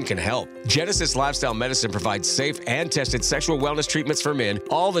Medicine can help. Genesis Lifestyle Medicine provides safe and tested sexual wellness treatments for men,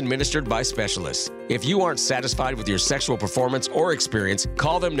 all administered by specialists. If you aren't satisfied with your sexual performance or experience,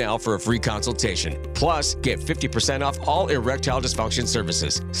 call them now for a free consultation. Plus, get 50% off all erectile dysfunction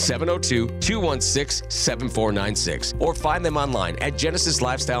services. 702-216-7496. Or find them online at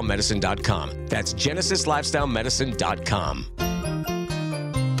genesislifestylemedicine.com. That's genesislifestylemedicine.com.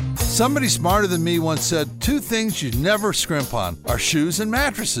 Somebody smarter than me once said, 2 things you never scrimp on are shoes and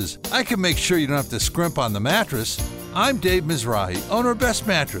mattresses. I can make sure you don't have to scrimp on the mattress. I'm Dave Mizrahi, owner of Best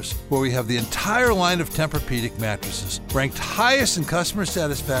Mattress, where we have the entire line of Tempur-Pedic mattresses, ranked highest in customer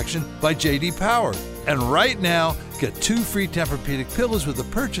satisfaction by J.D. Power. And right now, get 2 free Tempur-Pedic pillows with the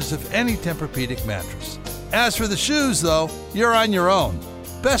purchase of any Tempur-Pedic mattress. As for the shoes, though, you're on your own.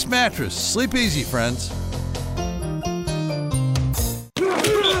 Best Mattress. Sleep easy, friends.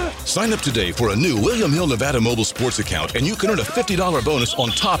 Sign up today for a new William Hill Nevada mobile sports account, and you can earn a $50 bonus on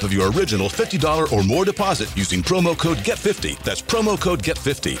top of your original $50 or more deposit using promo code GET50. That's promo code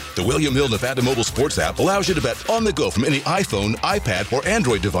GET50. The William Hill Nevada mobile sports app allows you to bet on the go from any iPhone, iPad, or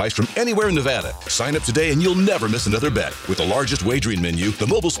Android device from anywhere in Nevada. Sign up today and you'll never miss another bet. With the largest wagering menu, the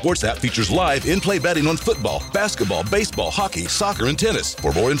mobile sports app features live in-play betting on football, basketball, baseball, hockey, soccer, and tennis.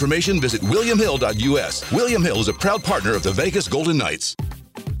 For more information, visit williamhill.us. William Hill is a proud partner of the Vegas Golden Knights.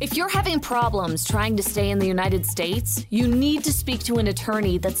 If you're having problems trying to stay in the United States, you need to speak to an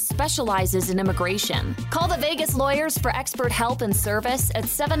attorney that specializes in immigration. Call the Vegas Lawyers for expert help and service at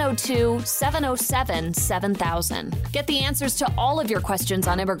 702-707-7000. Get the answers to all of your questions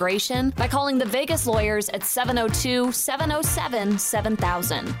on immigration by calling the Vegas Lawyers at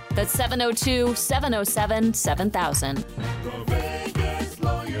 702-707-7000. That's 702-707-7000.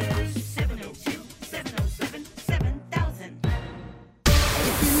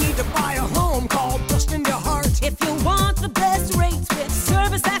 Buy a home called Dustin DeHart. If you want the best rates with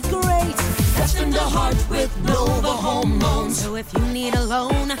service that's great, Dustin DeHart with Nova Home Loans. So if you need a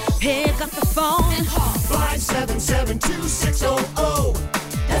loan, pick up the phone and call 577-2600.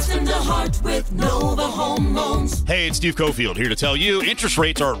 Dustin DeHart with Nova Home Loans. Hey, it's Steve Cofield here to tell you interest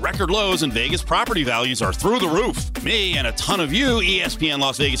rates are at record lows and Vegas property values are through the roof. Me and a ton of you ESPN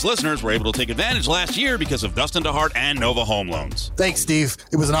Las Vegas listeners were able to take advantage last year because of Dustin DeHart and Nova Home Loans. Thanks, Steve.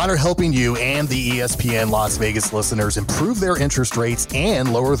 It was an honor helping you and the ESPN Las Vegas listeners improve their interest rates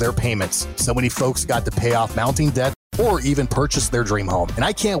and lower their payments. So many folks got to pay off mounting debt or even purchase their dream home. And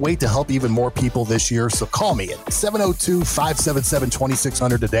I can't wait to help even more people this year, so call me at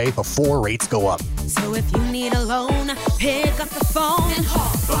 702-577-2600 today before rates go up. So if you need a loan, pick up the phone and call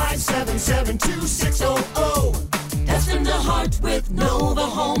 577-2600. Dustin DeHart with Nova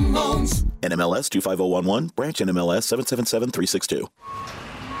Home Loans. NMLS 25011, branch NMLS 777362.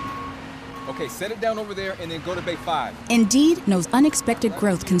 Okay, set it down over there and then go to bay 5. Indeed knows unexpected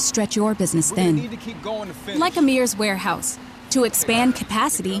growth can stretch your business thin. We need to keep going to finish. Like Amir's warehouse. To expand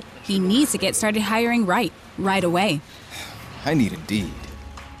capacity, he needs to get started hiring right away. I need Indeed.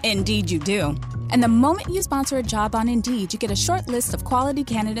 Indeed you do. And the moment you sponsor a job on Indeed, you get a short list of quality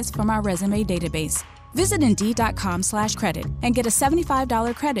candidates from our resume database. Visit Indeed.com/credit and get a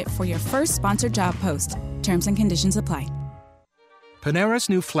 $75 credit for your first sponsored job post. Terms and conditions apply. Panera's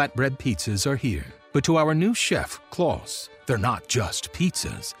new flatbread pizzas are here. But to our new chef, Klaus, they're not just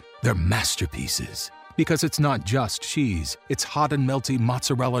pizzas, they're masterpieces. Because it's not just cheese, it's hot and melty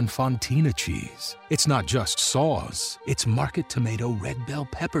mozzarella and fontina cheese. It's not just sauce, it's market tomato red bell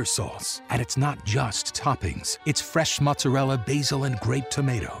pepper sauce. And it's not just toppings, it's fresh mozzarella, basil, and grape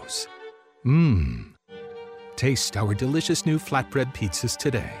tomatoes. Taste our delicious new flatbread pizzas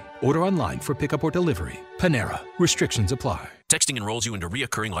today. Order online for pickup or delivery. Panera. Restrictions apply. Texting enrolls you into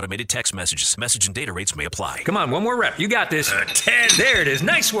reoccurring automated text messages. Message and data rates may apply. Come on, one more rep. You got this. 10. There it is.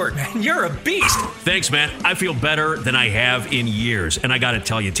 Nice work, man. You're a beast. Thanks, man. I feel better than I have in years. And I got to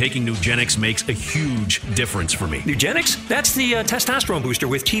tell you, taking Nugenix makes a huge difference for me. Nugenix? That's the testosterone booster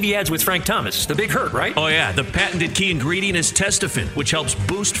with TV ads with Frank Thomas. The big hurt, right? Oh, yeah. The patented key ingredient is Testofen, which helps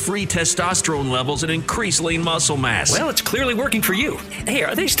boost free testosterone levels and increase lean muscle mass. Well, it's clearly working for you. Hey,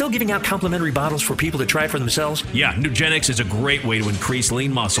 are they still giving out complimentary bottles for people to try for themselves? Yeah, Nugenix is a great way to increase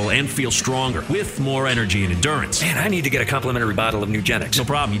lean muscle and feel stronger with more energy and endurance. Man, I need to get a complimentary bottle of Nugenix. No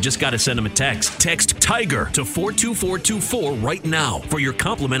problem. You just got to send them a text. Text TIGER to 42424 right now for your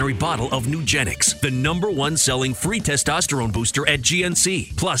complimentary bottle of Nugenix, the #1 selling free testosterone booster at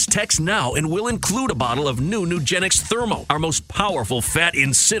GNC. Plus, text now and we'll include a bottle of new Nugenix Thermo, our most powerful fat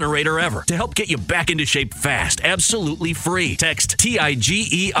incinerator ever, to help get you back into shape fast, absolutely free. Text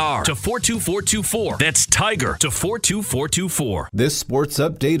TIGER to 42424. That's TIGER to 42424. This sports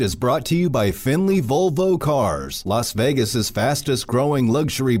update is brought to you by Finley Volvo Cars, Las Vegas's fastest growing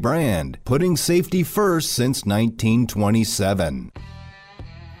luxury brand, putting safety first since 1927.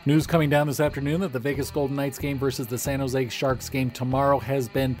 News coming down this afternoon that the Vegas Golden Knights game versus the San Jose Sharks game tomorrow has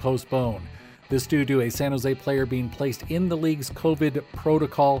been postponed. This due to a San Jose player being placed in the league's COVID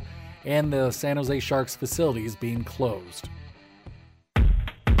protocol and the San Jose Sharks facilities being closed.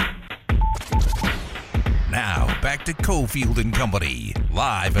 Now, back to Cofield and Company,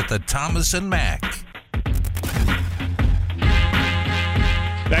 live at the Thomas and Mack.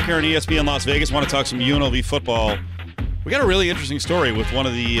 Back here on ESPN Las Vegas, want to talk some UNLV football. We got a really interesting story with one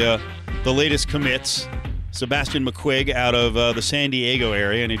of the latest commits, Sebastian McQuigg out of the San Diego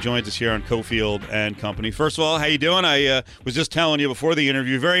area, and he joins us here on Cofield and Company. First of all, how you doing? I was just telling you before the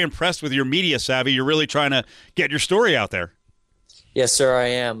interview, very impressed with your media savvy. You're really trying to get your story out there. Yes, sir, I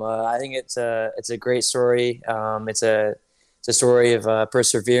am. I think it's a great story. It's a story of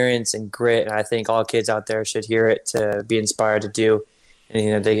perseverance and grit, and I think all kids out there should hear it to be inspired to do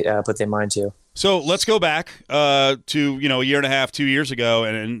anything that they put their mind to. So let's go back to a year and a half, 2 years ago,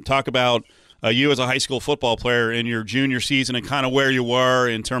 and talk about you as a high school football player in your junior season and kind of where you were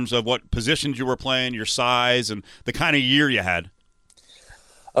in terms of what positions you were playing, your size, and the kind of year you had.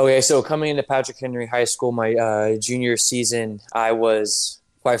 Okay, so coming into Patrick Henry High School, my junior season, I was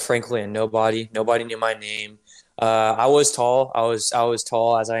quite frankly a nobody. Nobody knew my name. I was tall. I was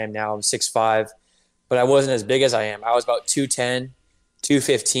tall as I am now. I'm 6'5", but I wasn't as big as I am. I was about 210,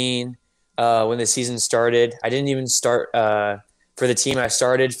 215 when the season started. I didn't even start for the team. I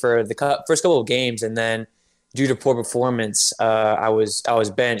started for the first couple of games, and then due to poor performance, I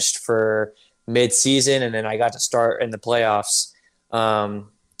was benched for mid-season, and then I got to start in the playoffs.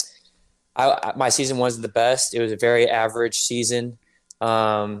 My season wasn't the best. It was a very average season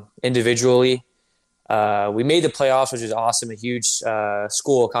individually. We made the playoffs, which was awesome, a huge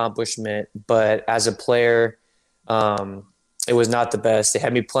school accomplishment. But as a player, it was not the best. They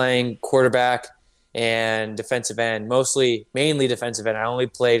had me playing quarterback and defensive end, mainly defensive end. I only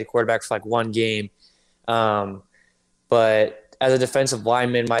played quarterback for like one game. But as a defensive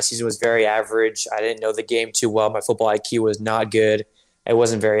lineman, my season was very average. I didn't know the game too well. My football IQ was not good. It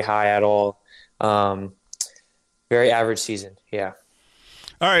wasn't very high at all. Very average season, yeah.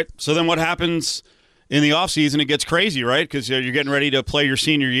 All right, so then what happens in the offseason? It gets crazy, right? Because you're getting ready to play your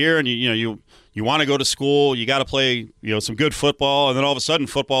senior year, and you want to go to school. You got to play some good football, and then all of a sudden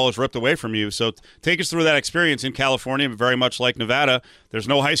football is ripped away from you. So take us through that experience in California. Very much like Nevada, there's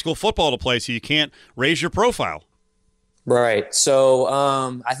no high school football to play, so you can't raise your profile. Right. So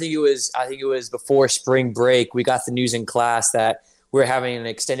I think it was before spring break. We got the news in class that we're having an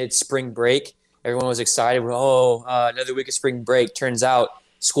extended spring break. Everyone was excited. Another week of spring break. Turns out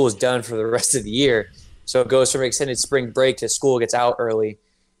school is done for the rest of the year. So it goes from extended spring break to school gets out early.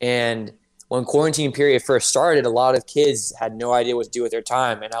 And when quarantine period first started, a lot of kids had no idea what to do with their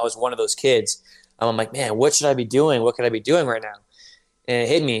time. And I was one of those kids. I'm like, man, what should I be doing? What could I be doing right now? And it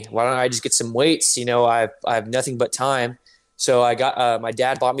hit me. Why don't I just get some weights? I have nothing but time. So I got my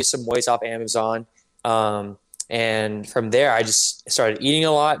dad bought me some weights off Amazon. And from there, I just started eating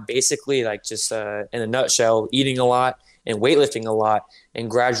a lot, basically, like just in a nutshell, eating a lot and weightlifting a lot.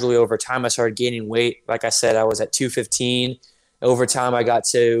 And gradually over time, I started gaining weight. Like I said, I was at 215. Over time, I got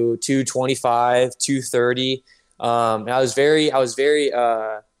to 225, 230. And I was very,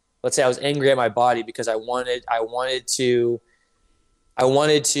 let's say I was angry at my body because I wanted to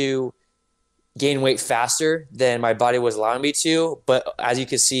gain weight faster than my body was allowing me to. But as you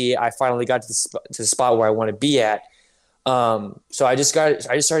can see, I finally got to the spot where I want to be at. So I just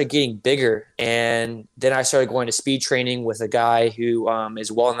started getting bigger, and then I started going to speed training with a guy who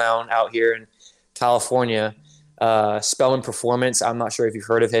is well known out here in California, Spellman Performance. I'm not sure if you've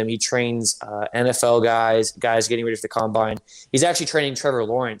heard of him. He trains NFL guys getting ready for the combine. He's actually training Trevor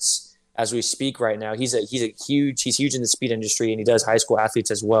Lawrence as we speak right now. He's huge in the speed industry, and he does high school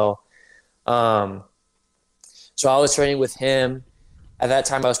athletes as well. So I was training with him. At that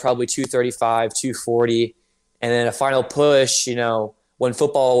time, I was probably 235, 240. And then a final push, when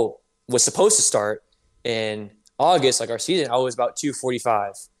football was supposed to start in August, like our season, I was about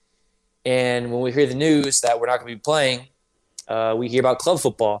 245. And when we hear the news that we're not going to be playing, we hear about club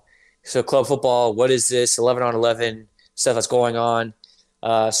football. So club football, what is this 11-on-11 stuff that's going on?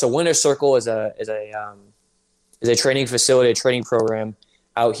 So Winter Circle is a training facility, a training program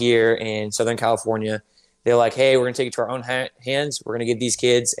out here in Southern California. They're like, hey, we're going to take it to our own hands. We're going to give these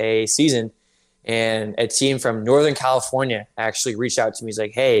kids a season. And a team from Northern California actually reached out to me. He's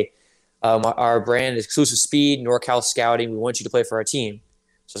like, hey, our brand is Exclusive Speed, NorCal Scouting. We want you to play for our team.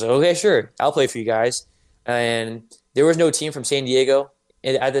 So I was like, okay, sure. I'll play for you guys. And there was no team from San Diego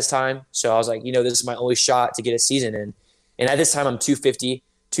at this time. So I was like, this is my only shot to get a season in. And at this time, I'm 250,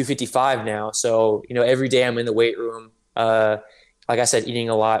 255 now. So, every day I'm in the weight room. Like I said, eating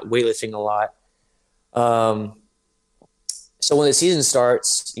a lot, weightlifting a lot. So when the season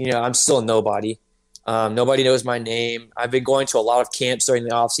starts, I'm still a nobody. Nobody knows my name. I've been going to a lot of camps during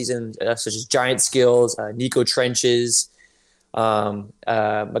the off season, such as Giant Skills, Nico Trenches,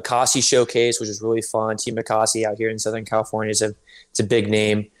 McCossie Showcase, which is really fun. Team McCossie out here in Southern California it's a big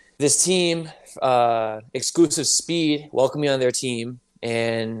name. This team, Exclusive Speed, welcomed me on their team,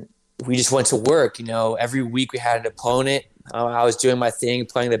 and we just went to work. Every week we had an opponent. I was doing my thing,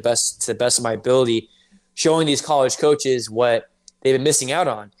 playing to the best of my ability, showing these college coaches what they've been missing out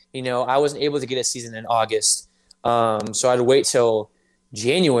on. I wasn't able to get a season in August, so I had to wait till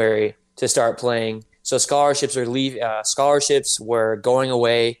January to start playing. So scholarships were going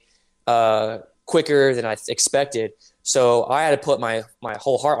away quicker than I expected. So I had to put my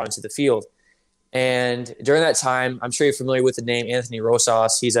whole heart onto the field. And during that time, I'm sure you're familiar with the name Anthony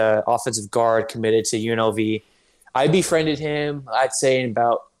Rosas. He's an offensive guard committed to UNLV. I befriended him, I'd say, in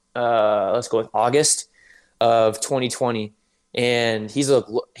about let's go with August of 2020. And he's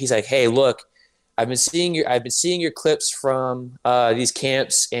like, hey, look, I've been seeing your clips from these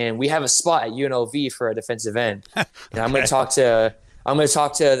camps, and we have a spot at UNLV for a defensive end. And I'm going to talk to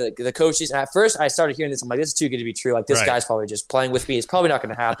the coaches. And at first, I started hearing this. I'm like, this is too good to be true. Like, this guy's probably just playing with me. It's probably not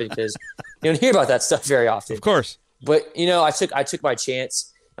going to happen because you don't hear about that stuff very often. Of course. But I took my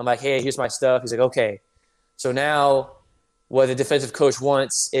chance. I'm like, hey, here's my stuff. He's like, okay. So now, what the defensive coach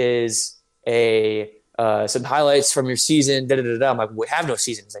wants is some highlights from your season. I'm like, we have no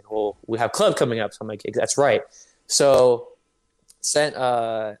season. He's like, well, we have club coming up. So I'm like, that's right. So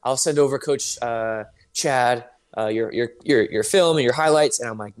I'll send over Coach Chad your film and your highlights. And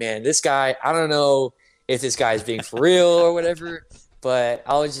I'm like, man, this guy, I don't know if this guy is being for real or whatever, but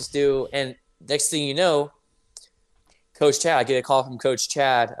I'll just do. And next thing you know, Coach Chad, I get a call from Coach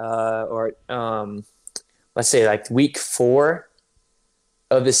Chad, let's say like week 4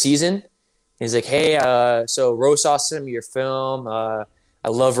 of the season. He's like, hey, so Rosas sent me your film. I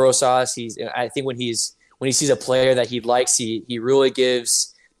love Rosas. I think when he sees a player that he likes, he really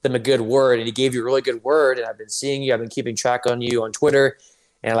gives them a good word, and he gave you a really good word. And I've been seeing you. I've been keeping track on you on Twitter,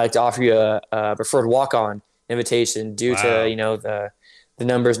 and I'd like to offer you a preferred walk-on invitation due to the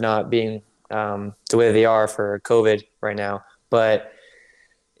numbers not being the way they are for COVID right now. But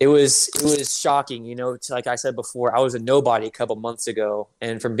it was shocking, like I said before, I was a nobody a couple months ago,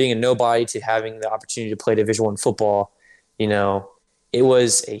 and from being a nobody to having the opportunity to play Division I football, it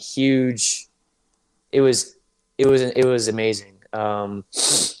was a huge, it was amazing.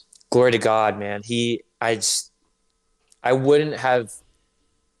 Glory to God, man. I wouldn't have,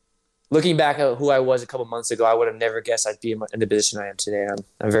 looking back at who I was a couple months ago, I would have never guessed I'd be in the position I am today.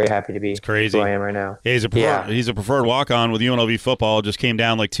 I'm very happy to be crazy. Who I am right now. Yeah, he's a preferred walk-on with UNLV football. Just came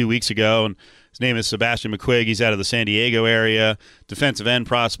down like 2 weeks ago, and his name is Sebastian McQuigg. He's out of the San Diego area, defensive end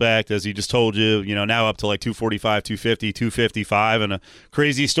prospect, as he just told you, now up to like 245, 250, 255, and a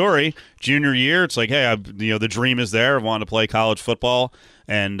crazy story. Junior year, it's like, hey, the dream is there of wanting to play college football,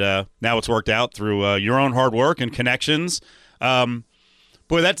 and now it's worked out through your own hard work and connections.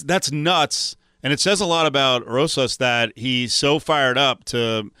 Boy, that's nuts, and it says a lot about Rosas that he's so fired up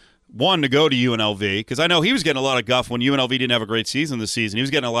to go to UNLV, because I know he was getting a lot of guff when UNLV didn't have a great season this season. He was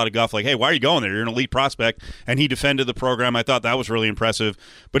getting a lot of guff like, hey, why are you going there? You're an elite prospect, and he defended the program. I thought that was really impressive.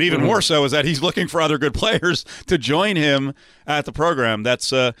 But even more so is that he's looking for other good players to join him at the program.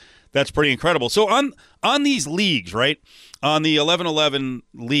 That's That's pretty incredible. So on these leagues, right, on the 11-11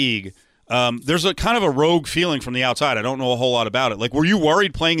 league, there's a kind of a rogue feeling from the outside. I don't know a whole lot about it. Like, were you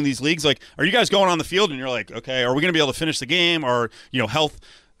worried playing in these leagues? Like, are you guys going on the field and you're like, okay, are we going to be able to finish the game? Or, health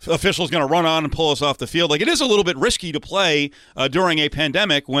officials going to run on and pull us off the field? Like, it is a little bit risky to play during a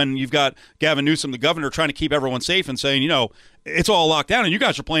pandemic when you've got Gavin Newsom, the governor, trying to keep everyone safe and saying, it's all locked down and you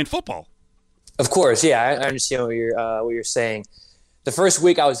guys are playing football. Of course, yeah, I understand what you're saying. The first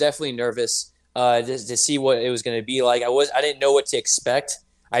week, I was definitely nervous to see what it was going to be like. I didn't know what to expect.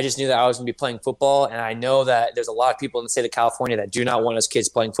 I just knew that I was going to be playing football, and I know that there's a lot of people in the state of California that do not want us kids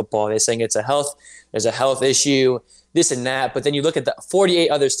playing football. They're saying there's a health issue, this and that. But then you look at the 48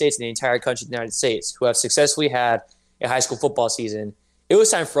 other states in the entire country of the United States who have successfully had a high school football season. It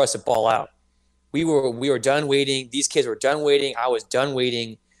was time for us to ball out. We were done waiting. These kids were done waiting. I was done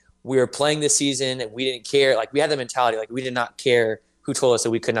waiting. We were playing this season, and we didn't care. Like, we had the mentality, like, we did not care who told us that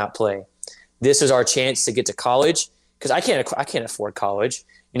we could not play. This is our chance to get to college, because I can't afford college.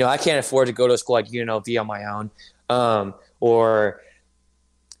 I can't afford to go to a school like UNLV on my own,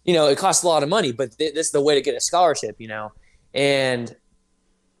 it costs a lot of money, but this is the way to get a scholarship, And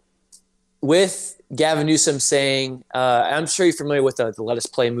with Gavin Newsom saying, I'm sure you're familiar with the Let Us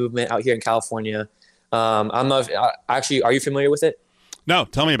Play movement out here in California. Actually, are you familiar with it? No,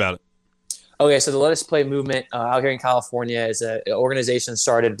 tell me about it. Okay, so the Let Us Play movement out here in California is an organization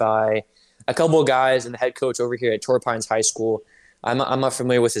started by a couple of guys and the head coach over here at Torrey Pines High School. I'm not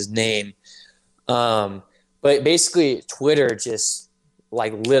familiar with his name. But basically, Twitter just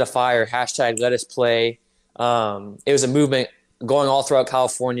lit a fire, hashtag Let Us Play. It was a movement going all throughout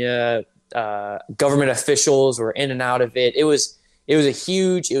California. Government officials were in and out of it. It was a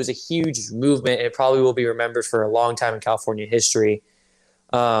huge movement. It probably will be remembered for a long time in California history,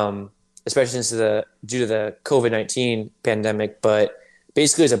 especially due to the COVID-19 pandemic. But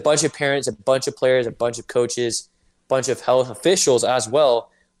basically, it's a bunch of parents, a bunch of players, a bunch of coaches, a bunch of health officials as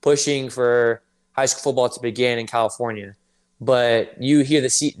well, pushing for high school football to begin in California. But you hear the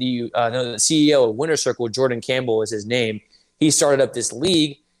CEO of Winter Circle, Jordan Campbell is his name. He started up this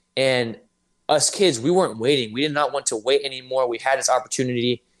league, and us kids, we weren't waiting. We did not want to wait anymore. We had this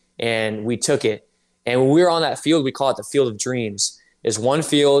opportunity, and we took it. And when we were on that field, we call it the Field of Dreams. It's one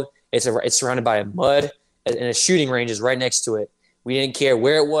field. It's surrounded by mud, and a shooting range is right next to it. We didn't care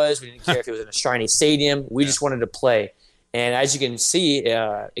where it was. We didn't care if it was in a shiny stadium. We just wanted to play. And as you can see,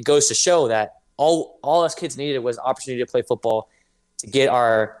 it goes to show that all us kids needed was an opportunity to play football, to get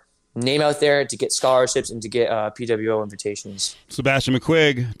our name out there, to get scholarships, and to get PWO invitations. Sebastian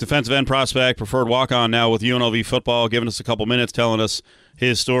McQuigg, defensive end prospect, preferred walk-on now with UNLV football, giving us a couple minutes, telling us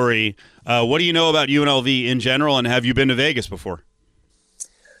his story. What do you know about UNLV in general, and have you been to Vegas before?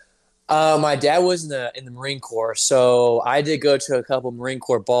 My dad was in the Marine Corps, so I did go to a couple Marine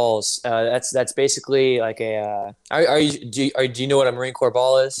Corps balls. That's basically like a. Do you know what a Marine Corps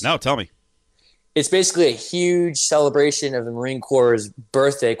ball is? No, tell me. It's basically a huge celebration of the Marine Corps'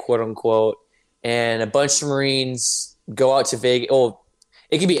 birthday, quote unquote, and a bunch of Marines go out to Vegas. Oh,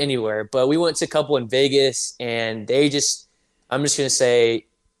 it could be anywhere, but we went to a couple in Vegas, and I'm just going to say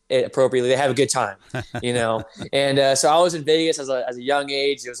it appropriately, they have a good time, And so I was in Vegas as a young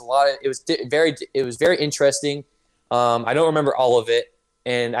age. It was very interesting. I don't remember all of it,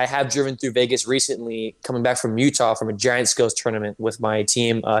 and I have driven through Vegas recently, coming back from Utah from a Giant Skills tournament with my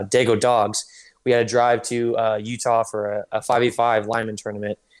team, Dago Dogs. We had to drive to Utah for a 5v5 lineman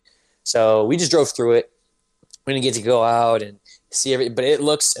tournament. So we just drove through it. We didn't get to go out and see everything, but it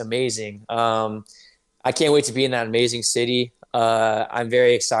looks amazing. I can't wait to be in that amazing city. I'm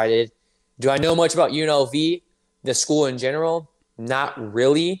very excited. Do I know much about UNLV, the school in general? Not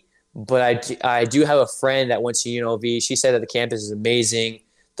really, but I do have a friend that went to UNLV. She said that the campus is amazing.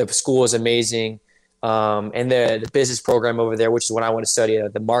 The school is amazing. And the business program over there, which is what I want to study,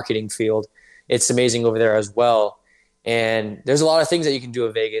 the marketing field, it's amazing over there as well. And there's a lot of things that you can do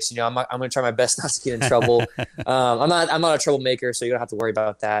in Vegas. I'm going to try my best not to get in trouble. I'm not a troublemaker, so you don't have to worry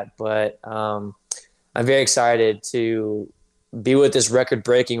about that. But I'm very excited to be with this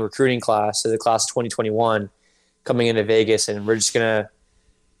record-breaking recruiting class, so the class of 2021, coming into Vegas, and we're just going to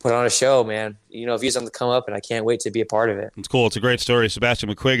put on a show, man. If he's on the come up, and I can't wait to be a part of it. It's cool. It's a great story.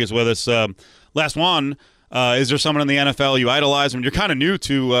 Sebastian McQuigg is with us. Last one. Is there someone in the NFL you idolize? I mean, you're kind of new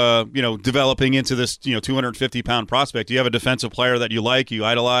to, developing into this, 250-pound prospect. Do you have a defensive player that you like, you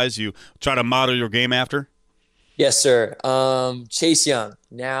idolize, you try to model your game after? Yes, sir. Chase Young.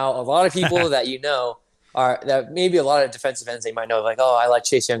 Now, a lot of people that maybe a lot of defensive ends, they might know, like, oh, I like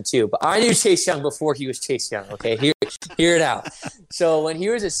Chase Young too. But I knew Chase Young before he was Chase Young, okay? Hear it out. So when he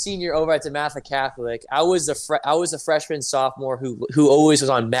was a senior over at DeMatha Catholic, I was a freshman, sophomore who always was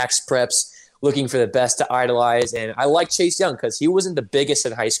on max preps, looking for the best to idolize. And I liked Chase Young because he wasn't the biggest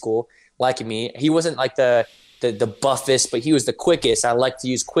in high school like me. He wasn't like the buffest, but he was the quickest. I like to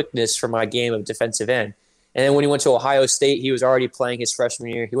use quickness for my game of defensive end. And then when he went to Ohio State, he was already playing his freshman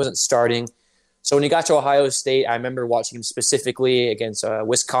year. He wasn't starting. So when he got to Ohio State, I remember watching him specifically against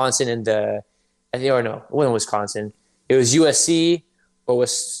Wisconsin and it wasn't Wisconsin. It was USC or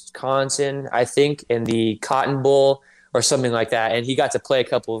Wisconsin, I think, in the Cotton Bowl or something like that. And he got to play a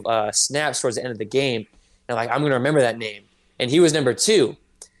couple of snaps towards the end of the game. And I'm going to remember that name. And he was number 2.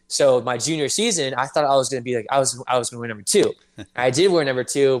 So my junior season, I thought I was going to be I was going to wear number 2. I did wear number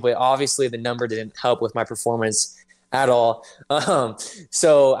 2, but obviously the number didn't help with my performance at all.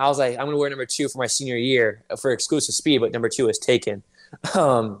 So I was like, I'm going to wear number 2 for my senior year for exclusive speed, but number 2 was taken.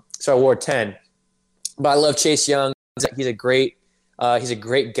 So I wore 10. But I love Chase Young. He's a great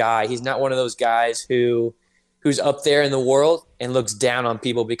guy. He's not one of those guys who's up there in the world and looks down on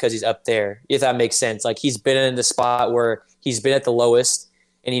people because he's up there, if that makes sense. Like, he's been in the spot where he's been at the lowest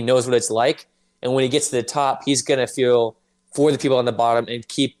and he knows what it's like. And when he gets to the top, he's going to feel for the people on the bottom and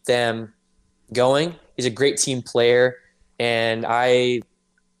keep them going. He's a great team player. And I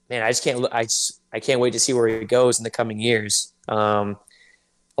can't wait to see where he goes in the coming years, along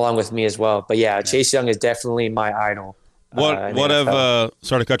with me as well. But yeah, Chase Young is sorry to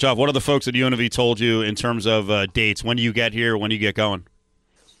cut you off. What have the folks at UNLV told you in terms of dates? When do you get here? When do you get going?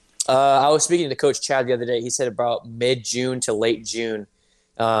 I was speaking to Coach Chad the other day. He said about mid-June to late June.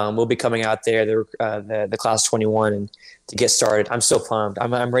 We'll be coming out there, the class 21, and to get started. I'm so pumped.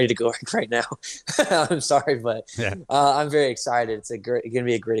 I'm ready to go right now. I'm sorry, but I'm very excited. It's going to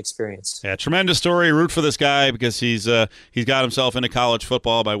be a great experience. Yeah, tremendous story. Root for this guy because he's got himself into college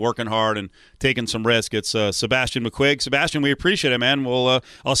football by working hard and taking some risk. It's Sebastian McQuigg. Sebastian, we appreciate it, man.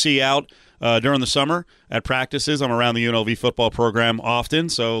 I'll see you out during the summer at practices. I'm around the UNLV football program often,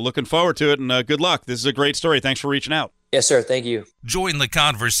 so looking forward to it, and good luck. This is a great story. Thanks for reaching out. Yes, sir. Thank you. Join the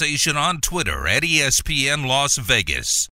conversation on Twitter at ESPN Las Vegas.